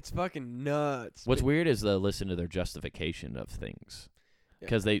people. It's fucking nuts. What's weird is to listen to their justification of things,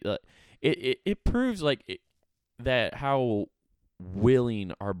 because it proves that how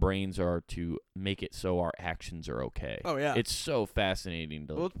willing our brains are to make it so our actions are okay. Oh yeah, it's so fascinating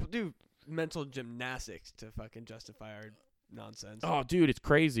to. Well, dude, mental gymnastics to fucking justify our nonsense. Oh, dude, it's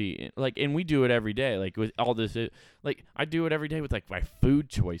crazy. Like, and we do it every day. Like with all this, like I do it every day with like my food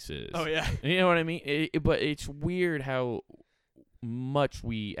choices. Oh yeah. You know what I mean? But it's weird how much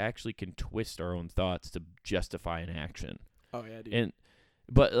we actually can twist our own thoughts to justify an action. Oh yeah, dude.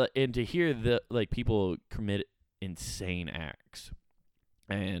 And to hear the like people commit insane acts,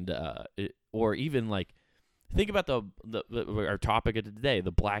 and or even like think about the our topic of today,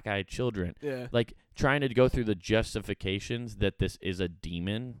 the black-eyed children. Yeah. Like trying to go through the justifications that this is a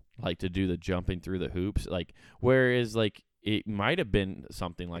demon, like to do the jumping through the hoops, like whereas like it might have been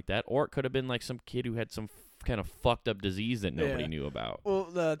something like that, or it could have been like some kid who had some kind of fucked up disease that nobody knew about. Well,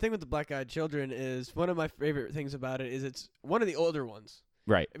 the thing with the black-eyed children is one of my favorite things about it is it's one of the older ones.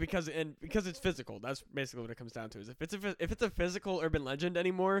 Right. Because it's physical. That's basically what it comes down to. Is if it's a physical urban legend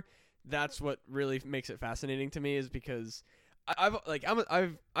anymore, that's what really makes it fascinating to me. Is because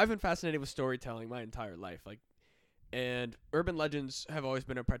I've been fascinated with storytelling my entire life. Like, and urban legends have always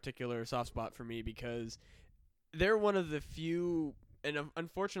been a particular soft spot for me because they're one of the few. And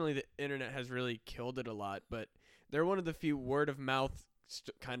unfortunately, the internet has really killed it a lot. But they're one of the few word of mouth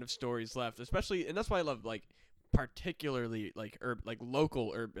kind of stories left. Especially, and that's why I love like. Particularly like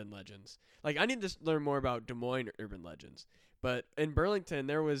local urban legends. Like I need to learn more about Des Moines urban legends. But in Burlington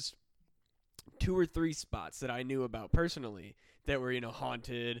there was 2 or 3 spots that I knew about personally that were,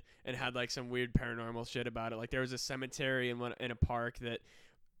 haunted and had like some weird paranormal shit about it. Like there was a cemetery in a park that,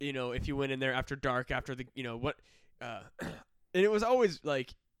 if you went in there after dark after the, and it was always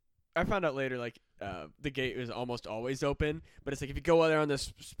like I found out later like the gate is almost always open, but it's like if you go there on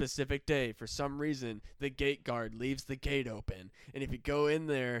this specific day, for some reason, the gate guard leaves the gate open. And if you go in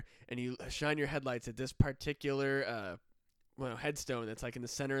there and you shine your headlights at this particular headstone that's like in the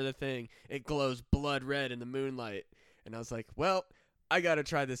center of the thing, it glows blood red in the moonlight. And I was like, well, I got to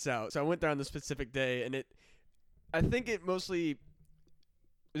try this out. So I went there on the specific day, and I think it mostly...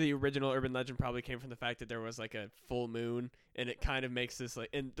 The original urban legend probably came from the fact that there was like a full moon, and it kind of makes this like...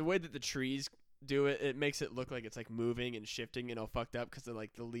 And the way that the trees... do it makes it look like it's like moving and shifting and all fucked up because of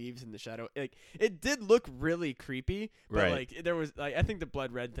like the leaves and the shadow. Like it did look really creepy, but right. Like there was like I think the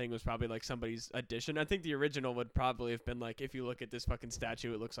blood red thing was probably like somebody's addition. I think the original would probably have been like if you look at this fucking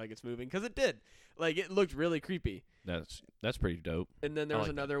statue, it looks like it's moving because it did. Like it looked really creepy. That's pretty dope. And then there was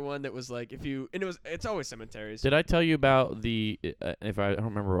another one that was like it's always cemeteries. Did I tell you about the if I don't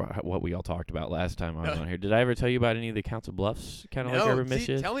remember what we all talked about last time I was on here? Did I ever tell you about any of the Council Bluffs kind of like urban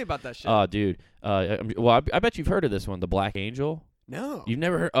myths? Tell me about that shit. Oh, dude. Well, I bet you've heard of this one, the Black Angel. No. You've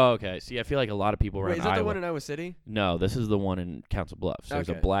never heard? Oh, okay. See, I feel like a lot of people around Wait, is that Iowa. the one in Iowa City? No, this is the one in Council Bluffs. There's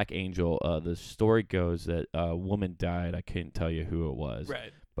a Black Angel. The story goes that a woman died. I couldn't tell you who it was.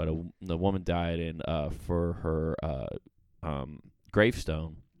 Right. But the woman died, and for her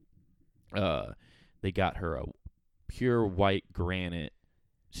gravestone, they got her a pure white granite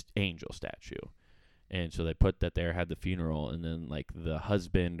angel statue. And so they put that there, had the funeral, and then like the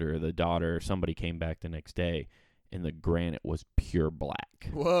husband or the daughter or somebody came back the next day, and the granite was pure black.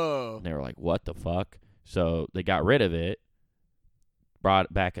 Whoa. And they were like, what the fuck? So they got rid of it,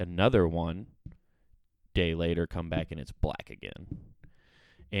 brought back another one, day later, come back, and it's black again.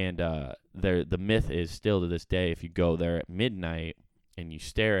 And the myth is still to this day, if you go there at midnight and you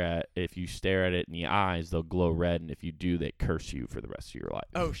stare at it in the eyes, they'll glow red, and if you do, they curse you for the rest of your life.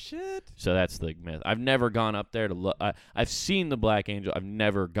 Oh shit! So that's the myth. I've never gone up there to look. I've seen the Black Angel. I've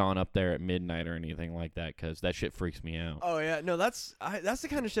never gone up there at midnight or anything like that because that shit freaks me out. Oh yeah, no, that's the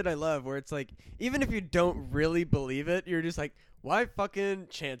kind of shit I love. Where it's like, even if you don't really believe it, you're just like, why fucking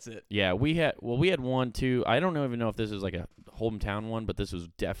chance it? Yeah, we had one too. I don't even know if this is like a hometown one, but this was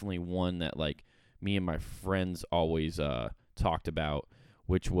definitely one that like me and my friends always talked about,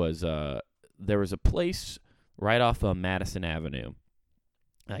 which was there was a place right off of Madison Avenue.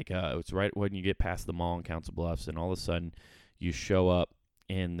 Like it's right when you get past the mall in Council Bluffs, and all of a sudden you show up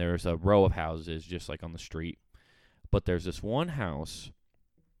and there's a row of houses just like on the street. But there's this one house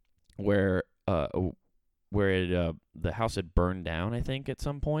where the house had burned down, I think, at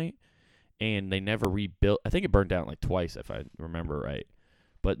some point, and they never rebuilt. I think it burned down like twice, if I remember right.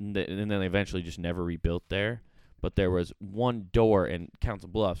 But and then they eventually just never rebuilt there. But there was one door, and Council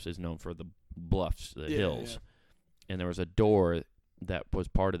Bluffs is known for the bluffs, the hills. Yeah. And there was a door that was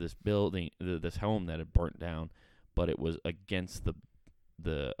part of this building, this home that had burnt down, but it was against the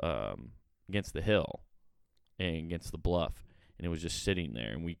hill and against the bluff, and it was just sitting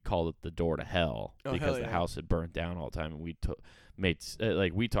there. And we called it the door to hell because the house had burnt down all the time. And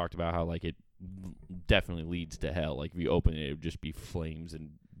we talked about how like it definitely leads to hell. Like if you open it, it would just be flames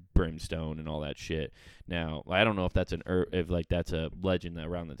and brimstone and all that shit. Now, I don't know if that's that's a legend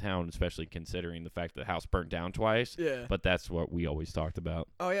around the town, especially considering the fact that the house burnt down twice. Yeah. But that's what we always talked about.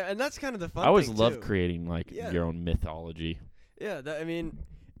 Oh yeah, and that's kind of the fun. I always thing love too. creating your own mythology. Yeah, I mean,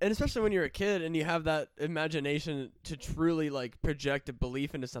 and especially when you're a kid and you have that imagination to truly project a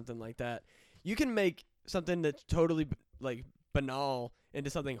belief into something like that, you can make something that's totally banal into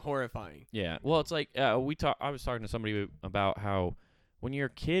something horrifying. Yeah. Well, it's like I was talking to somebody about how when you're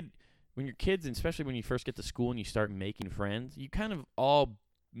kids, and especially when you first get to school and you start making friends, you kind of all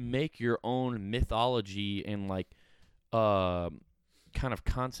make your own mythology and kind of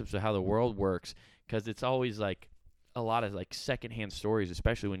concepts of how the world works, because it's always a lot of secondhand stories,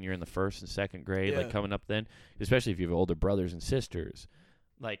 especially when you're in the first and second grade, coming up then, especially if you have older brothers and sisters,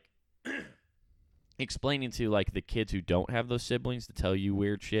 explaining to the kids who don't have those siblings to tell you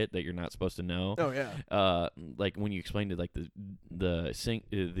weird shit that you're not supposed to know. Oh yeah. When you explain to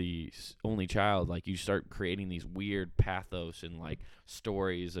the only child, you start creating these weird pathos and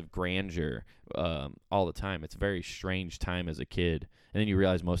stories of grandeur all the time. It's a very strange time as a kid, and then you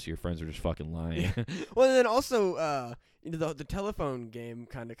realize most of your friends are just fucking lying. Yeah. Well, and then also the telephone game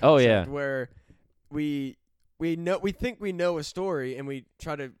kind of concept. Oh yeah. Where we think we know a story and we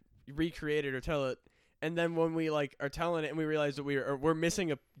try to recreate it or tell it, and then when we are telling it and we realize that we're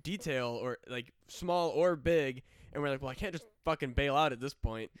missing a detail, or small or big, and we're like, well, I can't just fucking bail out at this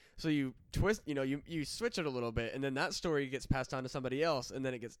point. So you twist, you switch it a little bit, and then that story gets passed on to somebody else, and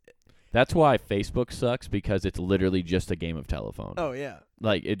then it gets. That's why Facebook sucks, because it's literally just a game of telephone. Oh yeah.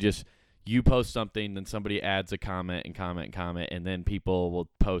 You post something, then somebody adds a comment and comment and comment, and then people will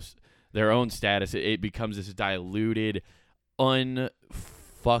post their own status. It becomes this diluted,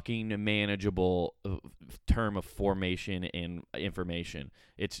 fucking manageable term of formation and information.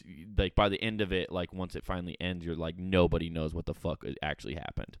 It's by the end of it, once it finally ends, you're nobody knows what the fuck actually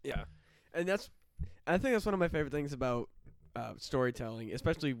happened. Yeah, and I think that's one of my favorite things about storytelling,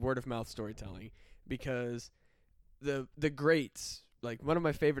 especially word of mouth storytelling, because the greats, one of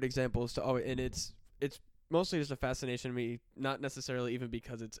my favorite examples to always, and it's mostly just a fascination to me, not necessarily even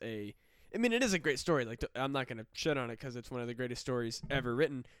because it is a great story. I'm not going to shit on it because it's one of the greatest stories ever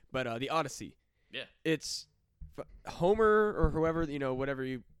written. But the Odyssey. Yeah. It's Homer or whoever,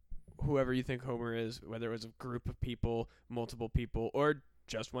 whoever you think Homer is, whether it was a group of people, multiple people, or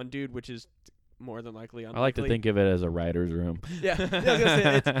just one dude, which is more than likely unlikely. I like to think of it as a writer's room. Yeah. I was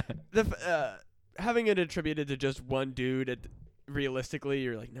going to say, having it attributed to just one dude, realistically,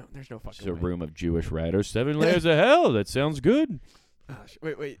 you're like, no, there's no fucking way. It's a room of Jewish writers. 7 layers of hell. That sounds good.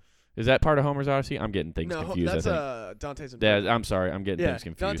 Wait. Is that part of Homer's Odyssey? I'm getting things confused. No, that's Dante's Inferno. I'm sorry, I'm getting things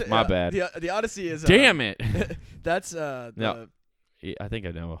confused. My bad. The Odyssey is. Damn it! That's no. I think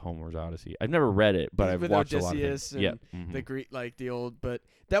I know Homer's Odyssey. I've never read it, but I've watched Odysseus a lot of it. And the Greek, the old, but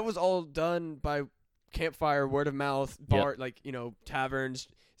that was all done by campfire, word of mouth, bar, taverns.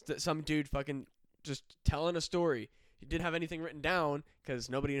 Some dude fucking just telling a story. He didn't have anything written down because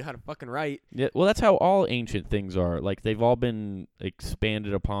nobody knew how to fucking write. Yeah, well, that's how all ancient things are. They've all been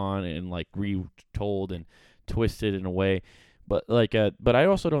expanded upon and retold and twisted in a way. But but I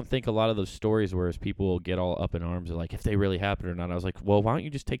also don't think a lot of those stories, whereas people get all up in arms, are if they really happened or not. I was like, well, why don't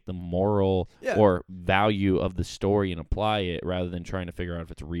you just take the moral or value of the story and apply it rather than trying to figure out if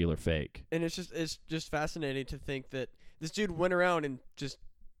it's real or fake? And it's just fascinating to think that this dude went around and just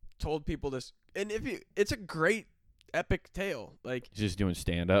told people this. And it's a great epic tale, just doing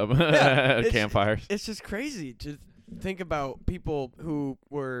stand-up at campfires. It's just crazy to think about people who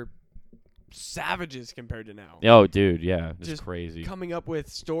were savages compared to now. Oh, dude, yeah, it's just crazy. Coming up with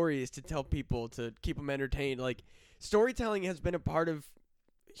stories to tell people to keep them entertained. Storytelling has been a part of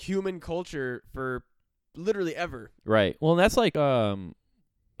human culture for literally ever. Right. Well, that's one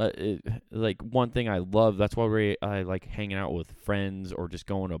thing I love. That's why I like hanging out with friends or just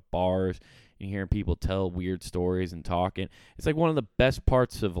going to bars and hearing people tell weird stories and talking. It's one of the best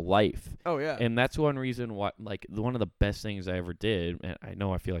parts of life. Oh yeah. And that's one reason why, one of the best things I ever did, and I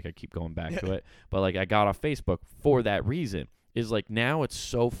know I feel like I keep going back to it, but I got off Facebook for that reason, is now it's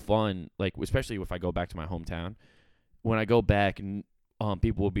so fun, especially if I go back to my hometown. When I go back and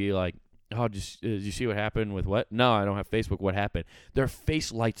people will be like, oh, did you see what happened with what? No, I don't have Facebook. What happened? Their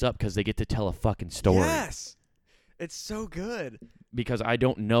face lights up because they get to tell a fucking story. Yes. It's so good. Because I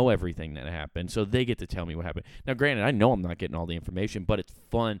don't know everything that happened, so they get to tell me what happened. Now, granted, I know I'm not getting all the information, but it's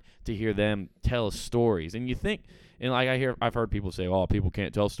fun to hear them tell stories. And you think, and I've heard people say, oh, people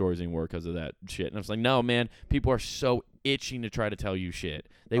can't tell stories anymore because of that shit. And I was like, no, man, people are so itching to try to tell you shit.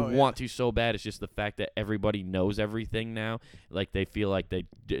 They want to so bad. It's just the fact that everybody knows everything now. They feel like they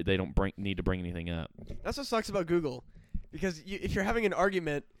don't need to bring anything up. That's what sucks about Google, because if you're having an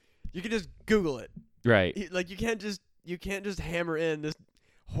argument, You can just Google it. Right. Like you can't just hammer in this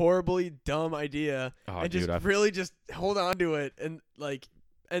horribly dumb idea and Dude, just really just hold on to it and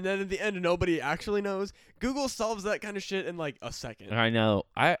then at the end nobody actually knows. Google solves that kind of shit in like a second. I know.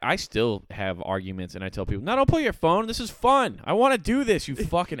 I still have arguments, and I tell people, no, don't pull your phone. This is fun. I want to do this, you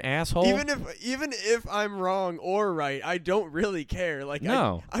fucking asshole. Even if I'm wrong or right, I don't really care. Like,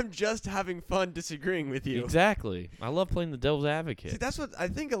 no. I'm just having fun disagreeing with you. Exactly. I love playing the devil's advocate. See, that's what I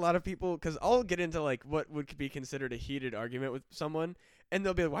think a lot of people, because I'll get into like what would be considered a heated argument with someone, and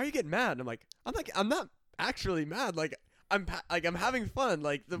they'll be like, "Why are you getting mad?" And I'm not actually mad. Like, I'm having fun.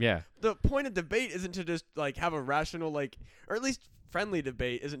 Like the point of debate isn't to just like have a rational or at least friendly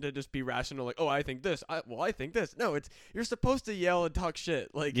debate isn't to just be rational. Like, oh, I think this. I think this. No, you're supposed to yell and talk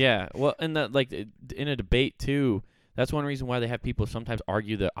shit. Like, yeah. Well, and in a debate too, that's one reason why they have people sometimes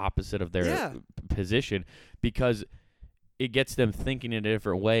argue the opposite of their position, because it gets them thinking in a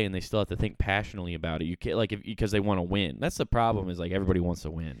different way, and they still have to think passionately about it. You can't because they want to win. That's the problem. Is like everybody wants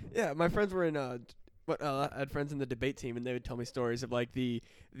to win. Yeah, my friends were in I had friends in the debate team, and they would tell me stories of like the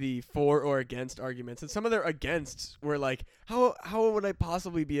for or against arguments, and some of their againsts were like, how would I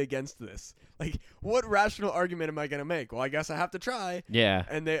possibly be against this? Like, what rational argument am I gonna make? Well, I guess I have to try. Yeah.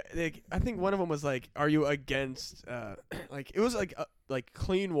 And they I think one of them was like, are you against like it was like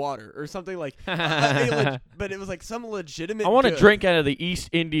clean water or something like, but it was like some legitimate. I want to drink out of the East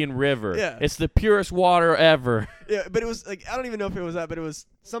Indian River. Yeah. It's the purest water ever. Yeah, but it was like, I don't even know if it was that, but it was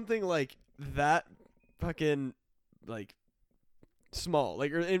something like that. Fucking like small,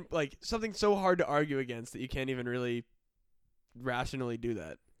 like something so hard to argue against that you can't even really rationally do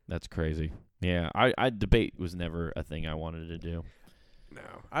that. That's crazy. Yeah, I debate was never a thing I wanted to do. No,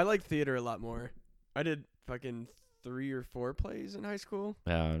 I like theater a lot more. I did fucking 3 or 4 plays in high school.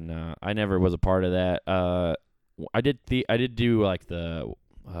 Oh no, I never was a part of that. I did do like the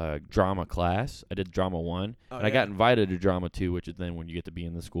drama class. I did drama 1, and I got invited to drama 2, which is then when you get to be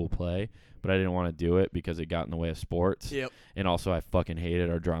in the school play. But I didn't want to do it because it got in the way of sports. Yep. And also, I fucking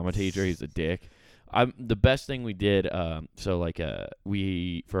hated our drama teacher. He's a dick. The best thing we did.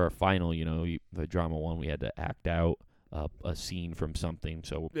 We for our final, the drama 1, we had to act out a scene from something.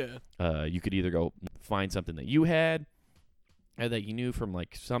 So you could either go find something that you had, or that you knew from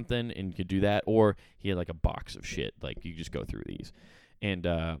like something, and you could do that, or he had like a box of shit. Like you just go through these, and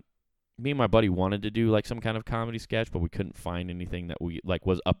me and my buddy wanted to do like some kind of comedy sketch, but we couldn't find anything that we like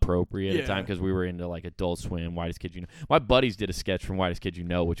was appropriate at the time because we were into like Adult Swim, Whitest Kid You Know. My buddies did a sketch from Whitest Kid You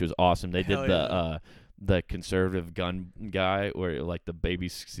Know, which was awesome. They did the conservative gun guy, or like the baby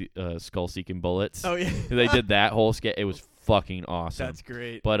skull seeking bullets. Oh yeah, they did that whole sketch. It was fucking awesome. That's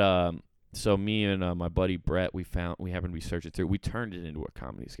great. But so me and my buddy Brett, we happened to research it through. We turned it into a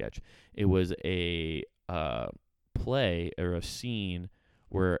comedy sketch. It was a play or a scene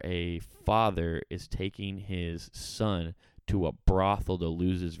where a father is taking his son to a brothel to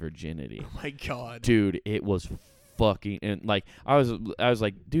lose his virginity. Oh my god, dude, it was fucking, and like I was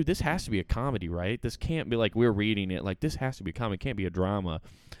like, dude, this has to be a comedy, right? This can't be like we're reading it. Like this has to be a comedy. It can't be a drama.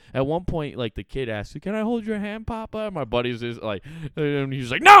 At one point, like the kid asked, "Can I hold your hand, Papa?" And my buddy's just like, and he's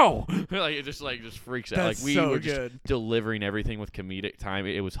like, "No!" Like it just freaks out. That's like we so were good. just delivering everything with comedic time.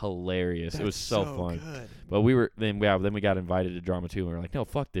 It was hilarious. That's it was so fun. Good. But we were then we got invited to drama 2, and we were like, "No,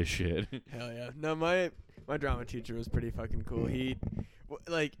 fuck this shit." Hell yeah! No, my drama teacher was pretty fucking cool. He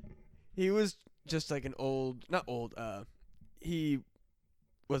was just like an old, not old. He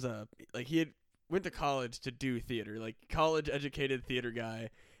was he had went to college to do theater, like college educated theater guy.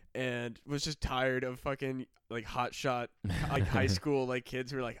 And was just tired of fucking like hotshot like high school like kids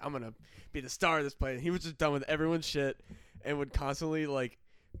who were like, I'm gonna be the star of this play. And he was just done with everyone's shit, and would constantly like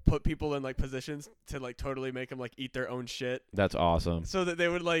put people in like positions to like totally make them like eat their own shit. That's awesome. So that they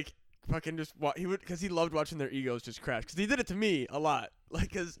would like fucking just because he loved watching their egos just crash. Because he did it to me a lot. Like,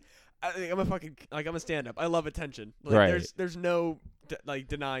 because I'm a stand-up. I love attention. Like, right. There's no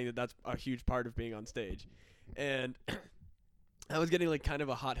denying that that's a huge part of being on stage, and. I was getting like kind of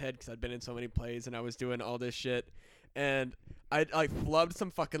a hothead because I'd been in so many plays and I was doing all this shit, and I like flubbed some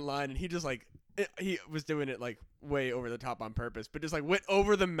fucking line, and he just like he was doing it like way over the top on purpose, but just like went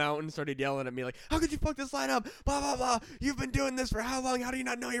over the mountain, started yelling at me like, "How could you fuck this line up? Blah blah blah. You've been doing this for how long? How do you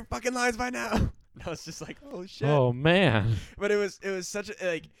not know your fucking lines by now?" And I was just like, "Oh shit." Oh man. But it was such a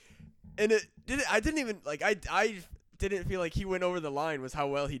like, and it did it. I didn't even like I didn't feel like he went over the line was how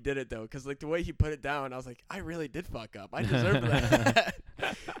well he did it though, because like the way he put it down, I was like, I really did fuck up. I deserved that.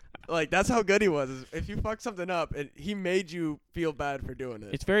 Like that's how good he was. Is if you fuck something up, and he made you feel bad for doing it.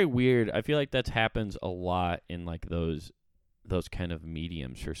 It's very weird. I feel like that happens a lot in like those kind of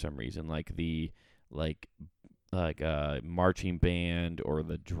mediums for some reason. Like the like marching band or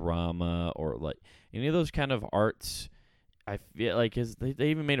the drama or like any of those kind of arts. I feel like they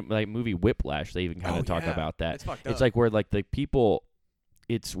even made a like movie Whiplash. They even kind of talk about that. It's fucked It's up. like where like the people,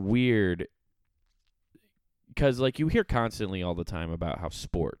 it's weird because like you hear constantly all the time about how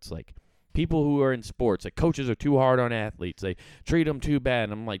sports, like people who are in sports, like coaches are too hard on athletes. They treat them too bad.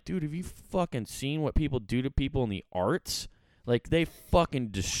 And I'm like, dude, have you fucking seen what people do to people in the arts? Like they fucking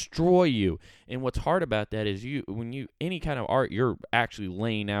destroy you. And what's hard about that is when you any kind of art, you're actually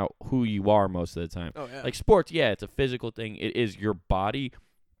laying out who you are most of the time. Oh yeah. Like sports, yeah, it's a physical thing. It is your body,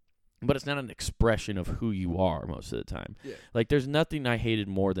 but it's not an expression of who you are most of the time. Yeah. Like there's nothing I hated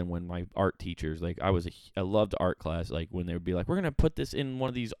more than when my art teachers, like I loved art class, like when they would be like, we're going to put this in one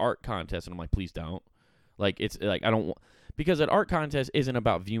of these art contests. And I'm like, please don't. Like it's like I don't want. Because an art contest isn't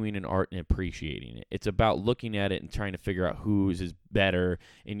about viewing an art and appreciating it. It's about looking at it and trying to figure out whose is better.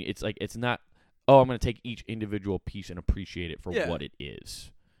 And it's like it's not, oh, I'm going to take each individual piece and appreciate it for what it is.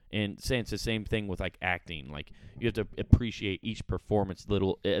 And saying it's the same thing with like acting. Like you have to appreciate each performance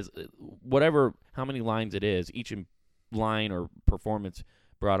little as whatever how many lines it is. Each line or performance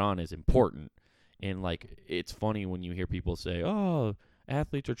brought on is important. And like it's funny when you hear people say, "Oh,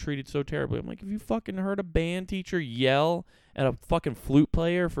 athletes are treated so terribly." I'm like, have you fucking heard a band teacher yell at a fucking flute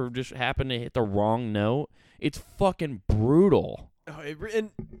player for just happening to hit the wrong note? It's fucking brutal. Oh, and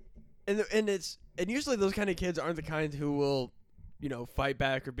usually those kind of kids aren't the kind who will, fight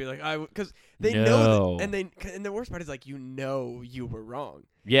back or be like, because they know that, and the worst part is like you were wrong.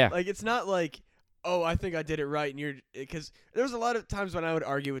 Yeah. Like it's not like, oh, I think I did it right, and because there was a lot of times when I would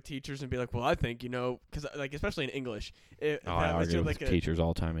argue with teachers and be like, well, I think, because like especially in English, I argue with teachers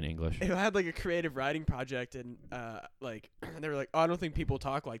all the time in English. If I had like a creative writing project and like they were like, oh, I don't think people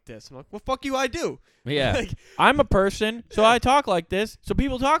talk like this. I'm like, well, fuck you, I do. Yeah, like, I'm a person, so I talk like this, so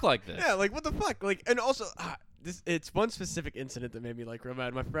people talk like this. Yeah, like what the fuck, like, and also. It's one specific incident that made me like real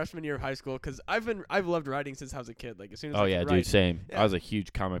mad. My freshman year of high school, because I've loved writing since I was a kid. Like as soon as I could write. Dude, same. Yeah. I was a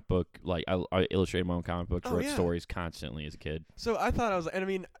huge comic book. Like I illustrated my own comic books, wrote stories constantly as a kid. So I thought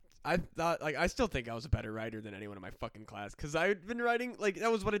I thought like I still think I was a better writer than anyone in my fucking class because I'd been writing like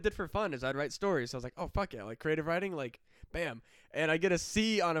that was what I did for fun is I'd write stories. So I was like, oh fuck yeah, like creative writing, like bam, and I get a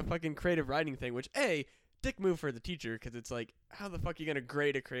C on a fucking creative writing thing, which dick move for the teacher because it's like, how the fuck are you gonna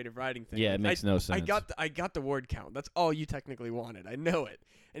grade a creative writing thing? Yeah, it makes no sense. I got the word count. That's all you technically wanted. I know it.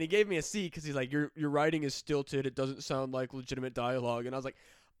 And he gave me a C because he's like, your writing is stilted. It doesn't sound like legitimate dialogue. And I was like,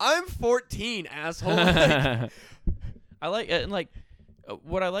 I'm 14, asshole. I like and like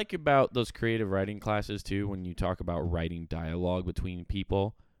what I like about those creative writing classes too. When you talk about writing dialogue between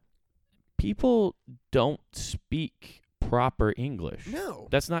people don't speak proper English. No.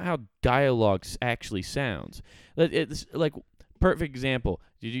 That's not how dialogue actually sounds. It's like perfect example.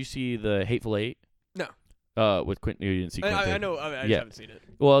 Did you see the Hateful Eight? No. With Quentin, you didn't see Quentin. I know. I just haven't seen it.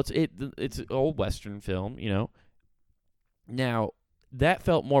 Well, it's an old Western film, Now, that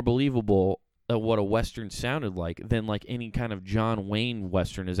felt more believable what a Western sounded like than like any kind of John Wayne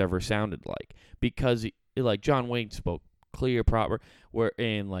Western has ever sounded like. Because like John Wayne spoke clear, proper,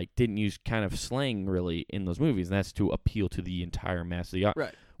 and like didn't use kind of slang really in those movies, and that's to appeal to the entire mass of the audience.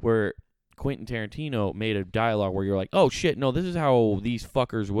 Right. Where Quentin Tarantino made a dialogue where you're like, oh shit, no, this is how these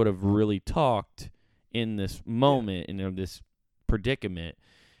fuckers would have really talked in this moment, in this predicament,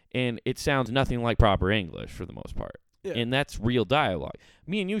 and it sounds nothing like proper English for the most part. Yeah. And that's real dialogue.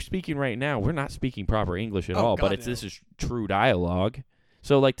 Me and you speaking right now, we're not speaking proper English at all, but this is true dialogue.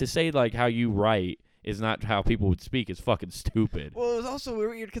 So like to say like how you write is not how people would speak is fucking stupid. Well, it was also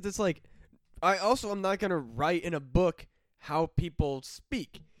weird because it's like, I'm not gonna write in a book how people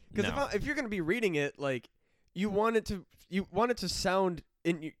speak because if you're gonna be reading it, like you want it to sound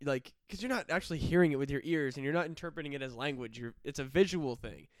in like because you're not actually hearing it with your ears and you're not interpreting it as language. It's a visual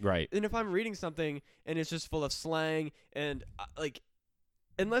thing, right? And if I'm reading something and it's just full of slang and like,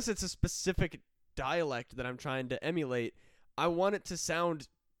 unless it's a specific dialect that I'm trying to emulate, I want it to sound,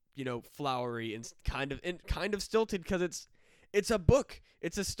 flowery and kind of stilted because it's a book.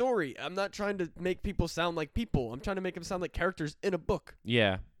 It's a story. I'm not trying to make people sound like people. I'm trying to make them sound like characters in a book.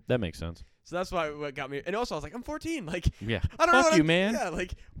 Yeah, that makes sense. So that's what got me. And also, I was like, I'm 14. Like, yeah, I don't know. Fuck you, man. Yeah,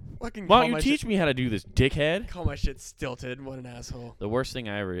 like, fucking. Why don't you teach me how to do this, dickhead? Call my shit stilted. What an asshole. The worst thing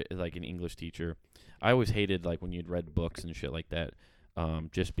I ever, like an English teacher, I always hated like when you'd read books and shit like that,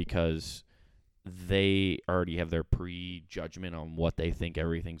 just because they already have their prejudgment on what they think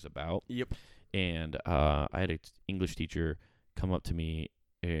everything's about. Yep. And I had an English teacher come up to me,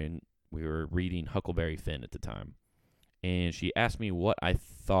 and we were reading Huckleberry Finn at the time, and she asked me what I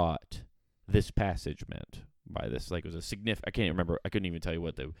thought this passage meant by this. Like it was a significant. I can't remember. I couldn't even tell you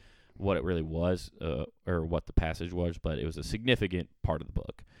what it really was, or what the passage was, but it was a significant part of the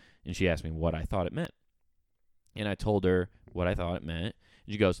book. And she asked me what I thought it meant. And I told her what I thought it meant.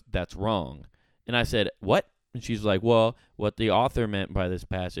 And she goes, "That's wrong." And I said, "What?" And she's like, "Well, what the author meant by this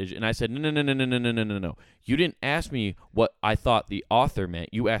passage." And I said, "No, no, no, no, no, no, no, no, no. You didn't ask me what I thought the author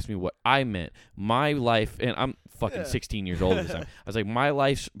meant. You asked me what I meant. My life," and I'm fucking 16 years old at this time. I was like, "My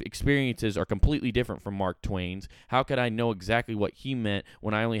life's experiences are completely different from Mark Twain's. How could I know exactly what he meant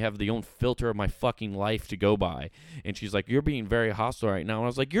when I only have the own filter of my fucking life to go by?" And she's like, "You're being very hostile right now." And I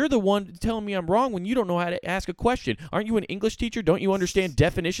was like, "You're the one telling me I'm wrong when you don't know how to ask a question. Aren't you an English teacher? Don't you understand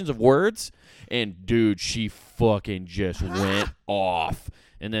definitions of words?" And dude, she fucking just went off.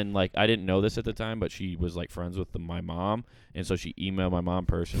 And then, like, I didn't know this at the time, but she was, like, friends with my mom. And so she emailed my mom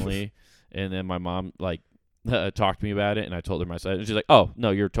personally. And then my mom, like, talked to me about it. And I told her my side. And she's like, "Oh,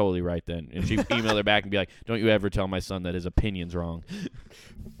 no, you're totally right then." And she emailed her back and be like, "Don't you ever tell my son that his opinion's wrong."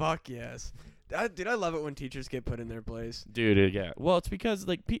 Fuck yes. Dude, I love it when teachers get put in their place. Dude, yeah. Well, it's because,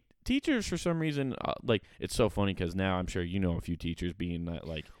 like, teachers, for some reason, like, it's so funny because now I'm sure you know a few teachers being that,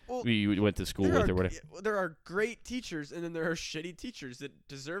 like, we went to school with or whatever. There are great teachers, and then there are shitty teachers that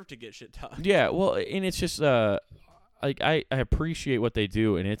deserve to get shit taught. Yeah, well, and it's just, like, I appreciate what they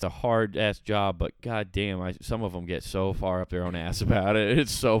do, and it's a hard-ass job, but goddamn, some of them get so far up their own ass about it.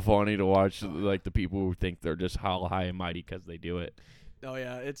 It's so funny to watch, like, the people who think they're just high and mighty because they do it. Oh,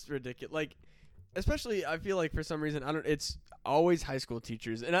 yeah, it's ridiculous. Like, especially, I feel like for some reason, it's always high school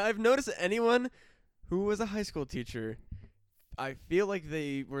teachers. And I've noticed that anyone who was a high school teacher, I feel like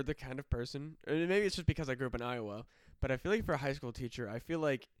they were the kind of person, and maybe it's just because I grew up in Iowa, but I feel like for a high school teacher, I feel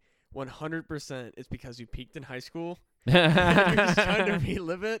like 100% it's because you peaked in high school. You're just trying to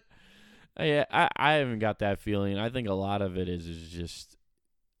relive it. Yeah, I haven't got that feeling. I think a lot of it is just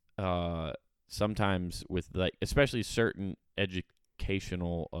sometimes with, like, especially certain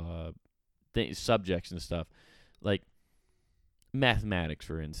educational subjects and stuff, like mathematics,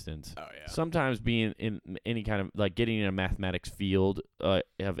 for instance. Oh yeah. Sometimes being in any kind of, like, getting in a mathematics field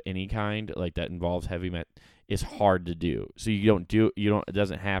of any kind, like, that involves heavy math is hard to do. So it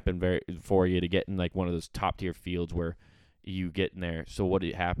doesn't happen for you to get in, like, one of those top tier fields where you get in there. So what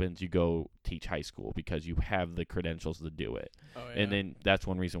happens, you go teach high school because you have the credentials to do it. Oh, yeah. And then that's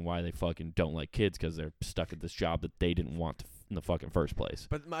one reason why they fucking don't like kids, because they're stuck at this job that they didn't want in the fucking first place.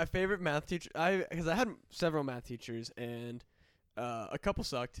 But my favorite math teacher, because I had several math teachers, and a couple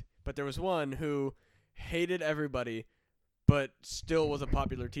sucked, but there was one who hated everybody, but still was a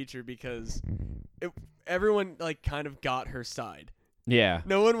popular teacher because everyone, like, kind of got her side. Yeah.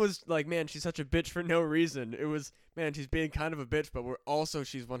 No one was like, "Man, she's such a bitch for no reason." It was, "Man, she's being kind of a bitch, but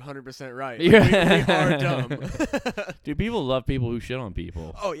she's 100% right. Like, Yeah. we are dumb." Dude, people love people who shit on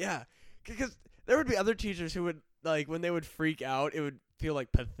people. Oh, yeah. Because there would be other teachers who would, like, when they would freak out, it would feel,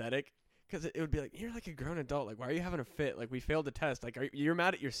 like, pathetic. Because it would be like, "You're like a grown adult. Like, why are you having a fit? Like, we failed the test. Like, you're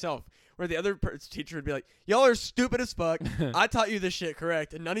mad at yourself." Where the other teacher would be like, "Y'all are stupid as fuck. I taught you this shit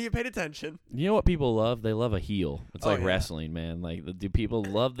correct, and none of you paid attention." You know what people love? They love a heel. It's like yeah. wrestling, man. Like, do people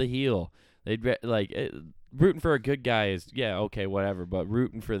love the heel? They'd rooting for a good guy is, yeah, okay, whatever. But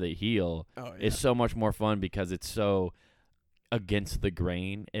rooting for the heel is so much more fun because it's so against the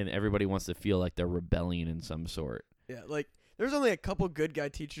grain, and everybody wants to feel like they're rebelling in some sort. Yeah, like, there's only a couple good guy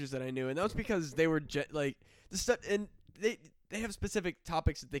teachers that I knew, and that was because they were like the stuff, and they have specific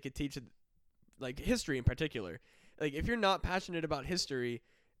topics that they could teach, like history in particular. Like, if you're not passionate about history,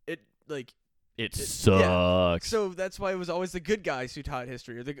 it sucks. Yeah. So that's why it was always the good guys who taught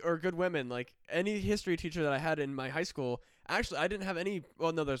history, or good women. Like, any history teacher that I had in my high school, actually, I didn't have any.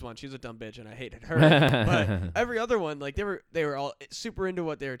 Well, no, there's one. She was a dumb bitch, and I hated her. But every other one, like, they were all super into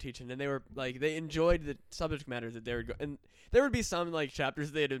what they were teaching, and they were like, they enjoyed the subject matter that they were and there would be some, like,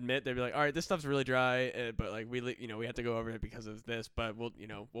 chapters they'd admit, they'd be like, "All right, this stuff's really dry, but, like, we have to go over it because of this, but we'll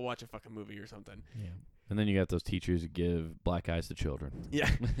watch a fucking movie or something." Yeah. And then you got those teachers who give black eyes to children. Yeah.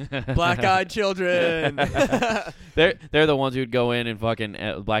 Black-eyed children. They're the ones who'd go in and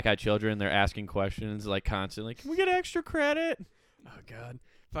fucking black-eyed children. They're asking questions, like, constantly. "Can we get extra credit?" Oh, God.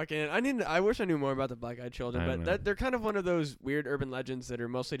 Fucking, I wish I knew more about the black-eyed children, but they're kind of one of those weird urban legends that are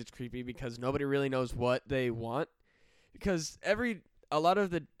mostly just creepy because nobody really knows what they want. Because a lot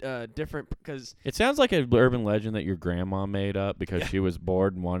of the different, because it sounds like an urban legend that your grandma made up because she was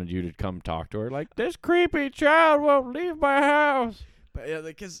bored and wanted you to come talk to her. Like, "This creepy child won't leave my house." But yeah,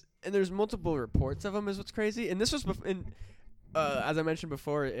 and there's multiple reports of them is what's crazy. And this was as I mentioned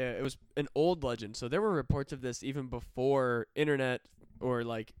before, it was an old legend. So there were reports of this even before internet or,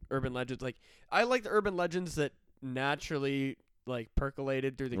 like, urban legends. Like, I like the urban legends that naturally like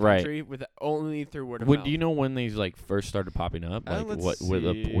percolated through the Right. country with only through word of When mouth. do you know when these like first started popping up? Like let's when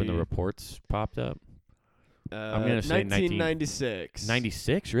the see. reports popped up? I'm gonna say 1996.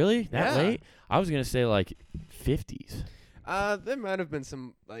 96, really? That Yeah. late? I was gonna say like 50s. There might have been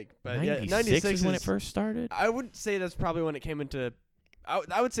some like, but 96, yeah, 96 is when it first started. I would say that's probably when it came into.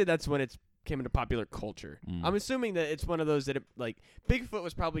 I would say that's when it came into popular culture. I'm assuming that it's one of those that like Bigfoot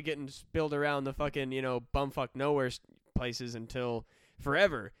was probably getting spilled around the fucking bumfuck nowhere places until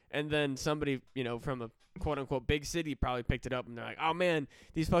forever, and then somebody from a quote unquote big city probably picked it up and they're like, oh man,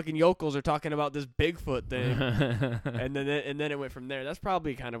 these fucking yokels are talking about this Bigfoot thing. and then it went from there. That's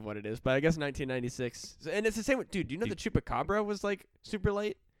probably kind of what it is. But I guess 1996, and it's the same with, dude, do you know the Chupacabra was like super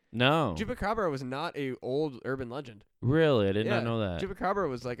late? No. Chupacabra was not a old urban legend. Really? I did not know that. Chupacabra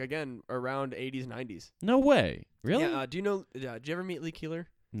was like, again, around 80s, 90s. No way. Really? Yeah, do you know, did you ever meet Lee Keeler?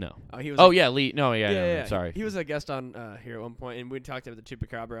 No. He was yeah, Lee. No, yeah, no, sorry. He was a guest on here at one point, and we talked about the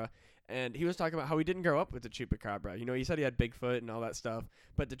Chupacabra, and he was talking about how he didn't grow up with the Chupacabra. He said he had Bigfoot and all that stuff,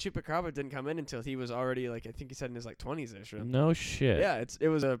 but the Chupacabra didn't come in until he was already, like, I think he said in his, like, 20s-ish. No shit. Yeah, it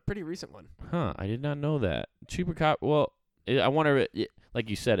was a pretty recent one. Huh, I did not know that. Chupacabra, well, I wonder, like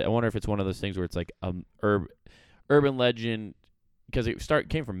you said, I wonder if it's one of those things where it's like urban legend, because it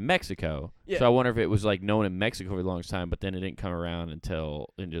came from Mexico. Yeah. So I wonder if it was like known in Mexico for the longest time, but then it didn't come around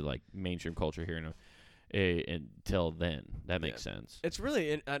into like mainstream culture here until then. That makes sense. It's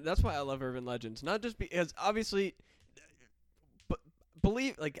really, that's why I love urban legends. Not just because, obviously,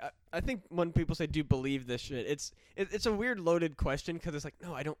 believe, like, I think when people say, do you believe this shit, it's a weird loaded question, because it's like,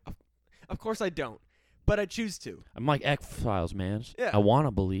 no, I don't. Of course I don't. But I choose to. I'm like X-Files, man. Yeah. I want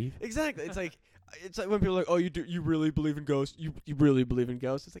to believe. Exactly. It's like when people are like, oh, you really believe in ghosts? You really believe in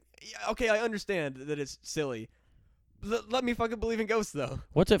ghosts? It's like, yeah, okay, I understand that it's silly. Let me fucking believe in ghosts, though.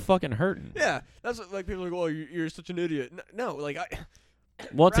 What's it fucking hurting? Yeah. That's what, like, people are like, oh, you're such an idiot. No, like,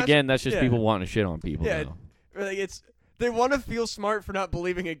 once again, that's just people wanting to shit on people. Yeah. Though. Like, they want to feel smart for not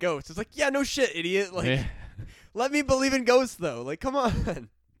believing in ghosts. It's like, yeah, no shit, idiot. Like, let me believe in ghosts, though. Like, come on.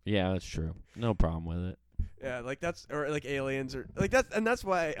 Yeah, that's true. No problem with it. Yeah, like or like aliens or like that's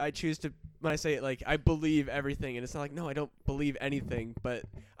why I choose to, when I say it, like, I believe everything, and it's not like, no, I don't believe anything, but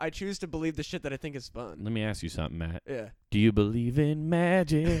I choose to believe the shit that I think is fun. Let me ask you something, Matt. Yeah. Do you believe in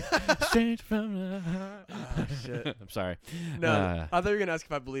magic? Straight from the heart. Oh, shit. I'm sorry. No, I thought you were gonna ask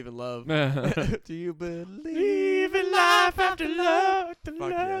if I believe in love. Do you believe in life after love? Fuck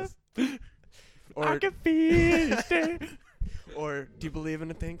yes. Or I can feel it. Or do you believe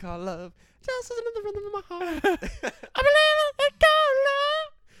in a thing called love? Just listen to the rhythm of my heart. I believe in a thing called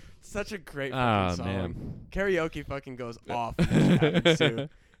love. Such a great fucking song. Man. Karaoke fucking goes off when that shit happens too.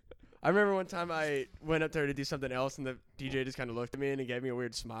 I remember one time I went up there to do something else, and the DJ just kind of looked at me and he gave me a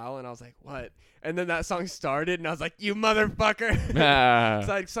weird smile, and I was like, what? And then that song started, and I was like, you motherfucker.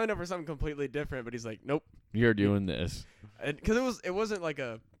 So I signed up for something completely different, but he's like, nope. You're doing this. Because it wasn't like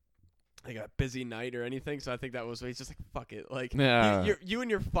a busy night or anything, so I think that was, he's just like, fuck it. Like, you and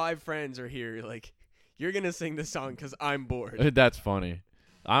your 5 friends are here, like, you're going to sing this song because I'm bored. That's funny.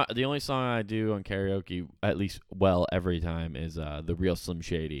 The only song I do on karaoke, at least every time, is The Real Slim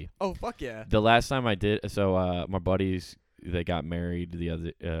Shady. Oh, fuck yeah. The last time I did, so my buddies, they got married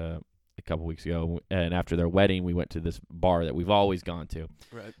a couple weeks ago, and after their wedding, we went to this bar that we've always gone to.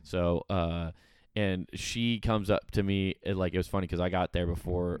 Right. So, and she comes up to me, and like, it was funny because I got there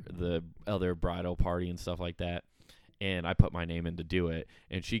before the other bridal party and stuff like that, and I put my name in to do it,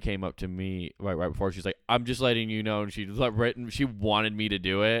 and she came up to me right before. She's like, I'm just letting you know, and she wanted me to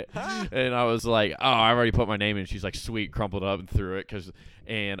do it, and I was like, oh, I already put my name in. She's like, sweet, crumpled up and threw it,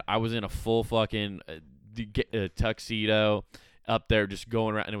 and I was in a full fucking tuxedo up there just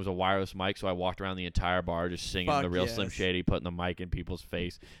going around, and it was a wireless mic, so I walked around the entire bar just singing The Real Slim Shady, putting the mic in people's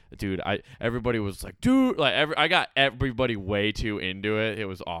face. Dude, everybody was like, dude, like, I got everybody way too into it. It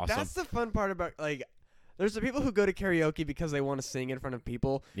was awesome. That's the fun part about, like, there's the people who go to karaoke because they want to sing in front of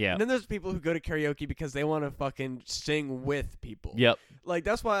people. Yeah. And then there's people who go to karaoke because they want to fucking sing with people. Yep. Like,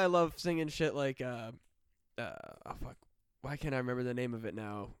 that's why I love singing shit like, oh, fuck. Why can't I remember the name of it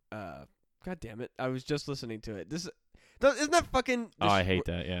now? God damn it. I was just listening to it. Isn't that fucking... Oh, I hate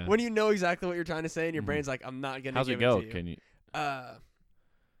that, yeah. When you know exactly what you're trying to say and your brain's like, I'm not going to give it to you. How's it go? Can you...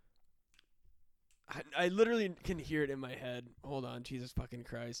 I literally can hear it in my head. Hold on. Jesus fucking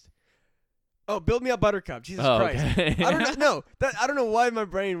Christ. Oh, Build Me Up Buttercup. Jesus Christ. Okay. I don't know. I don't know why my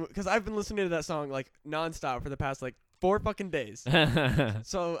brain... Because I've been listening to that song, like, nonstop for the past, like, 4 fucking days.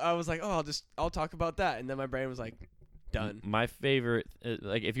 So I was like, oh, I'll talk about that. And then my brain was like, done. My favorite...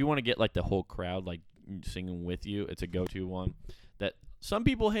 like, if you want to get, like, the whole crowd, like, singing with you, it's a go-to one that some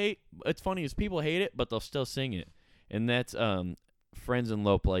people hate. It's funny is people hate it, but they'll still sing it. and that's Friends in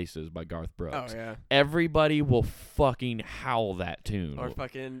Low Places by Garth Brooks. Oh, yeah. Everybody will fucking howl that tune. Or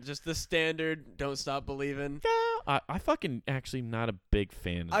fucking just the standard Don't Stop Believin'. Yeah, I fucking actually not a big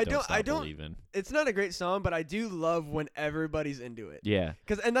fan of Don't Stop Believin'. It's not a great song, but I do love when everybody's into it. Yeah.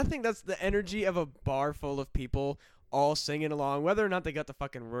 And I think that's the energy of a bar full of people all singing along, whether or not they got the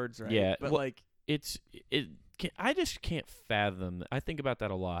fucking words right. Yeah. But, well, I just can't fathom. I think about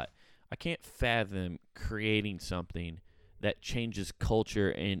that a lot. I can't fathom creating something that changes culture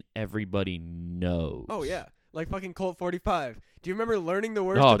and everybody knows. Oh, yeah. Like fucking Colt 45. Do you remember learning the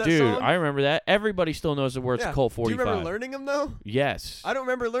words to that dude, song? I remember that. Everybody still knows the words to Colt 45. Do you remember learning them, though? Yes. I don't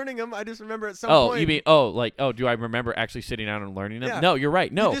remember learning them. I just remember at some point. Oh, you mean, do I remember actually sitting down and learning them? Yeah. No, you're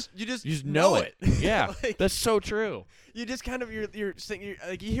right. No. You just know it. Yeah. Like, that's so true. You just kind of you're singing,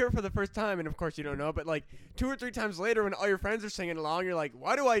 like, you hear it for the first time, and of course you don't know, but like 2 or 3 times later when all your friends are singing along, you're like,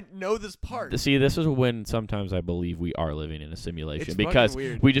 why do I know this part? See, this is when sometimes I believe we are living in a simulation, it's because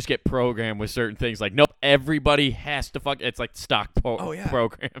weird. We just get programmed with certain things. Like, nope, everybody has to it's like stock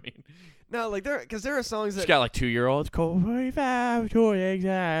programming. No, like because there are songs that it's got like 2-year-olds. Colt 45 to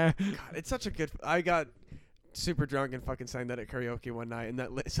exact. God, it's such a good. I got super drunk and fucking sang that at karaoke one night,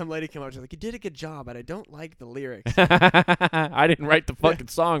 and some lady came up and was like, "You did a good job, but I don't like the lyrics." I didn't write the fucking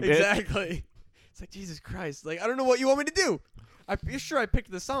song, bitch. Exactly. It's like, Jesus Christ. Like, I don't know what you want me to do. I'm sure I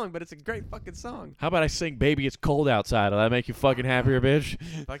picked the song, but it's a great fucking song. How about I sing "Baby It's Cold Outside"? Will that make you fucking happier, bitch?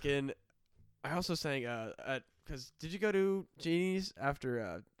 Fucking. I also sang because did you go to Genie's after?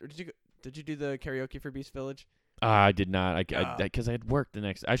 Or did you do the karaoke for Beast Village? I did not. Because I had work the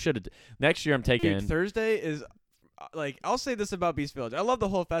next. I should have. Next year I'm taking. Dude, Thursday is like, I'll say this about Beast Village. I love the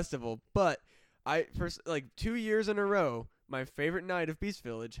whole festival, but first 2 years in a row, my favorite night of Beast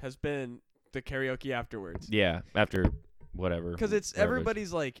Village has been the karaoke afterwards. Yeah, after whatever. Because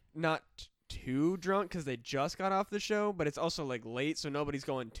everybody's like not too drunk because they just got off the show, but it's also like late, so nobody's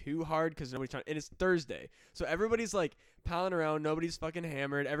going too hard because nobody's trying. And it's Thursday, so everybody's like palling around. Nobody's fucking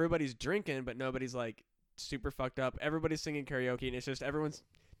hammered. Everybody's drinking, but nobody's like super fucked up. Everybody's singing karaoke, and it's just everyone's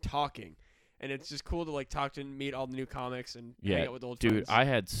talking, and it's just cool to like talk to and meet all the new comics and hang out with old friends. Dude, I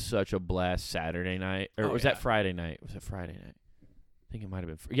had such a blast Saturday night, or was that Friday night? Was it Friday night? I think it might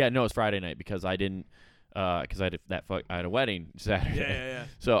have been. It was Friday night because I didn't, because I had a wedding Saturday. Yeah.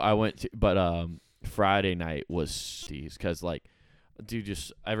 So I went to, but Friday night was because like, dude,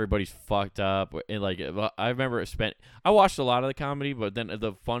 just everybody's fucked up, and like I remember I watched a lot of the comedy, but then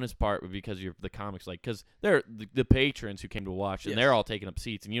the funnest part was because the comics, like, because they're the patrons who came to watch, and they're all taking up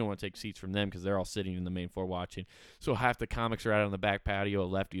seats, and you don't want to take seats from them because they're all sitting in the main floor watching. So half the comics are out on the back patio,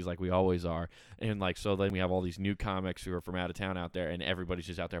 lefties like we always are, and like so then we have all these new comics who are from out of town out there, and everybody's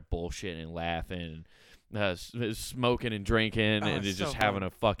just out there bullshitting and laughing, and smoking and drinking, and just having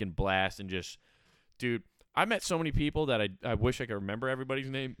a fucking blast, and just, dude. I met so many people that I wish I could remember everybody's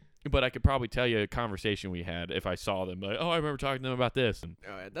name, but I could probably tell you a conversation we had if I saw them. Like, I remember talking to them about this. And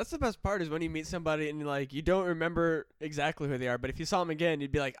that's the best part is when you meet somebody and like you don't remember exactly who they are, but if you saw them again,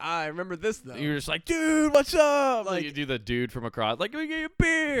 you'd be like, I remember this though. You're just like, dude, what's up? Like you do the dude from across, like, can we get you a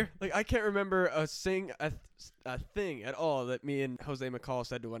beer? Like I can't remember a thing at all that me and Jose McCall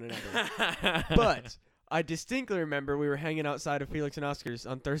said to one another, but I distinctly remember we were hanging outside of Felix and Oscar's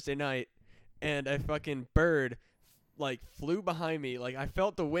on Thursday night. And a fucking bird, like, flew behind me. Like, I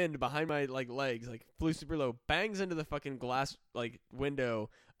felt the wind behind my, like, legs. Like, flew super low. Bangs into the fucking glass, like,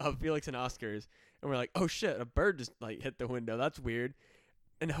 window of Felix and Oscar's. And we're like, oh, shit, a bird just, like, hit the window. That's weird.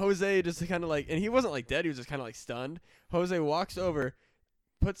 And Jose just kind of, like, and he wasn't, like, dead. He was just kind of, like, stunned. Jose walks over,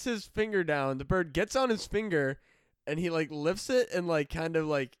 puts his finger down. The bird gets on his finger, and he, like, lifts it and, like, kind of,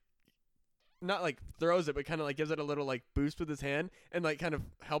 like, not like throws it, but kind of like gives it a little like boost with his hand and like kind of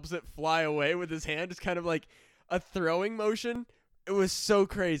helps it fly away with his hand. Just kind of like a throwing motion. It was so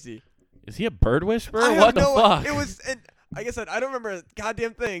crazy. Is he a bird whisperer? What the fuck? It was, and like I said, I don't remember a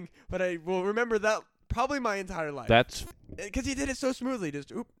goddamn thing, but I will remember that probably my entire life. That's because he did it so smoothly.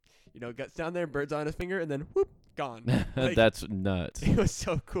 Just gets down there, bird's on his finger, and then whoop, gone. Like, that's nuts. It was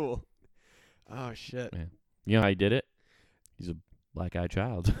so cool. Oh shit. Man. You know how he did it? He's a black-eyed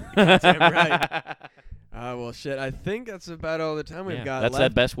child. Damn right. Well, shit. I think that's about all the time we've got that's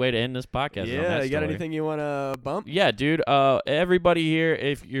left. the best way to end this podcast. Yeah, you got anything you want to bump? Yeah, dude. Everybody here,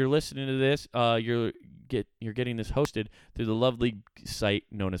 if you're listening to this, you're getting this hosted through the lovely site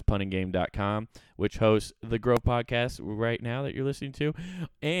known as punninggame.com, which hosts the Grove podcast right now that you're listening to,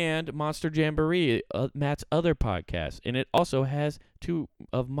 and Monster Jamboree, Matt's other podcast. And it also has 2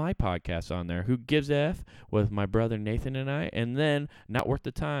 of my podcasts on there, Who Gives a F, with my brother Nathan and I, and then Not Worth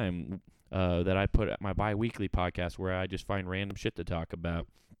the Time, that I put at my bi-weekly podcast where I just find random shit to talk about.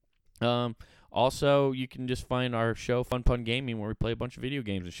 Also, you can just find our show Fun Pun Gaming where we play a bunch of video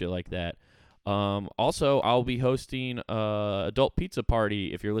games and shit like that. Also, I'll be hosting Adult Pizza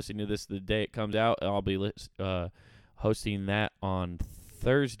Party. If you're listening to this the day it comes out, I'll be hosting that on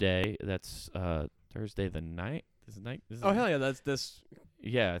Thursday. That's Thursday the night. Is it night? Oh hell yeah, that's this.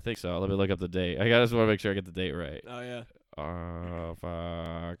 Yeah, I think so. Let me look up the date. I just want to make sure I get the date right. Oh yeah.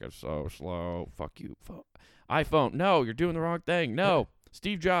 Fuck, it's so slow. Fuck you, iPhone. No, you're doing the wrong thing. No,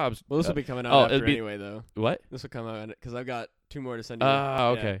 Steve Jobs. Well, this will be coming out after anyway, though. What? This will come out because I've got 2 more to send you.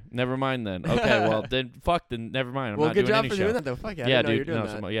 Okay. Yeah. Never mind then. Okay, well then, then never mind. I'm well, not good doing job any for show. doing that though. Fuck yeah. Yeah, dude. You're doing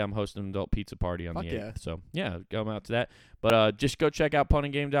that. I'm hosting an adult pizza party on the 8th. Yeah. So yeah, come out to that. But just go check out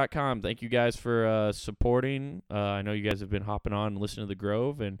punandgame.com. Thank you guys for supporting. I know you guys have been hopping on and listening to the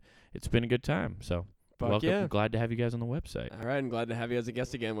Grove, and it's been a good time. So welcome. Yeah. Glad to have you guys on the website. All right, I'm glad to have you as a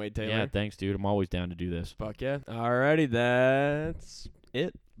guest again, Wade Taylor. Yeah, thanks, dude. I'm always down to do this. Fuck yeah. Alrighty, that's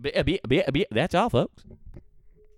it. That's all, folks.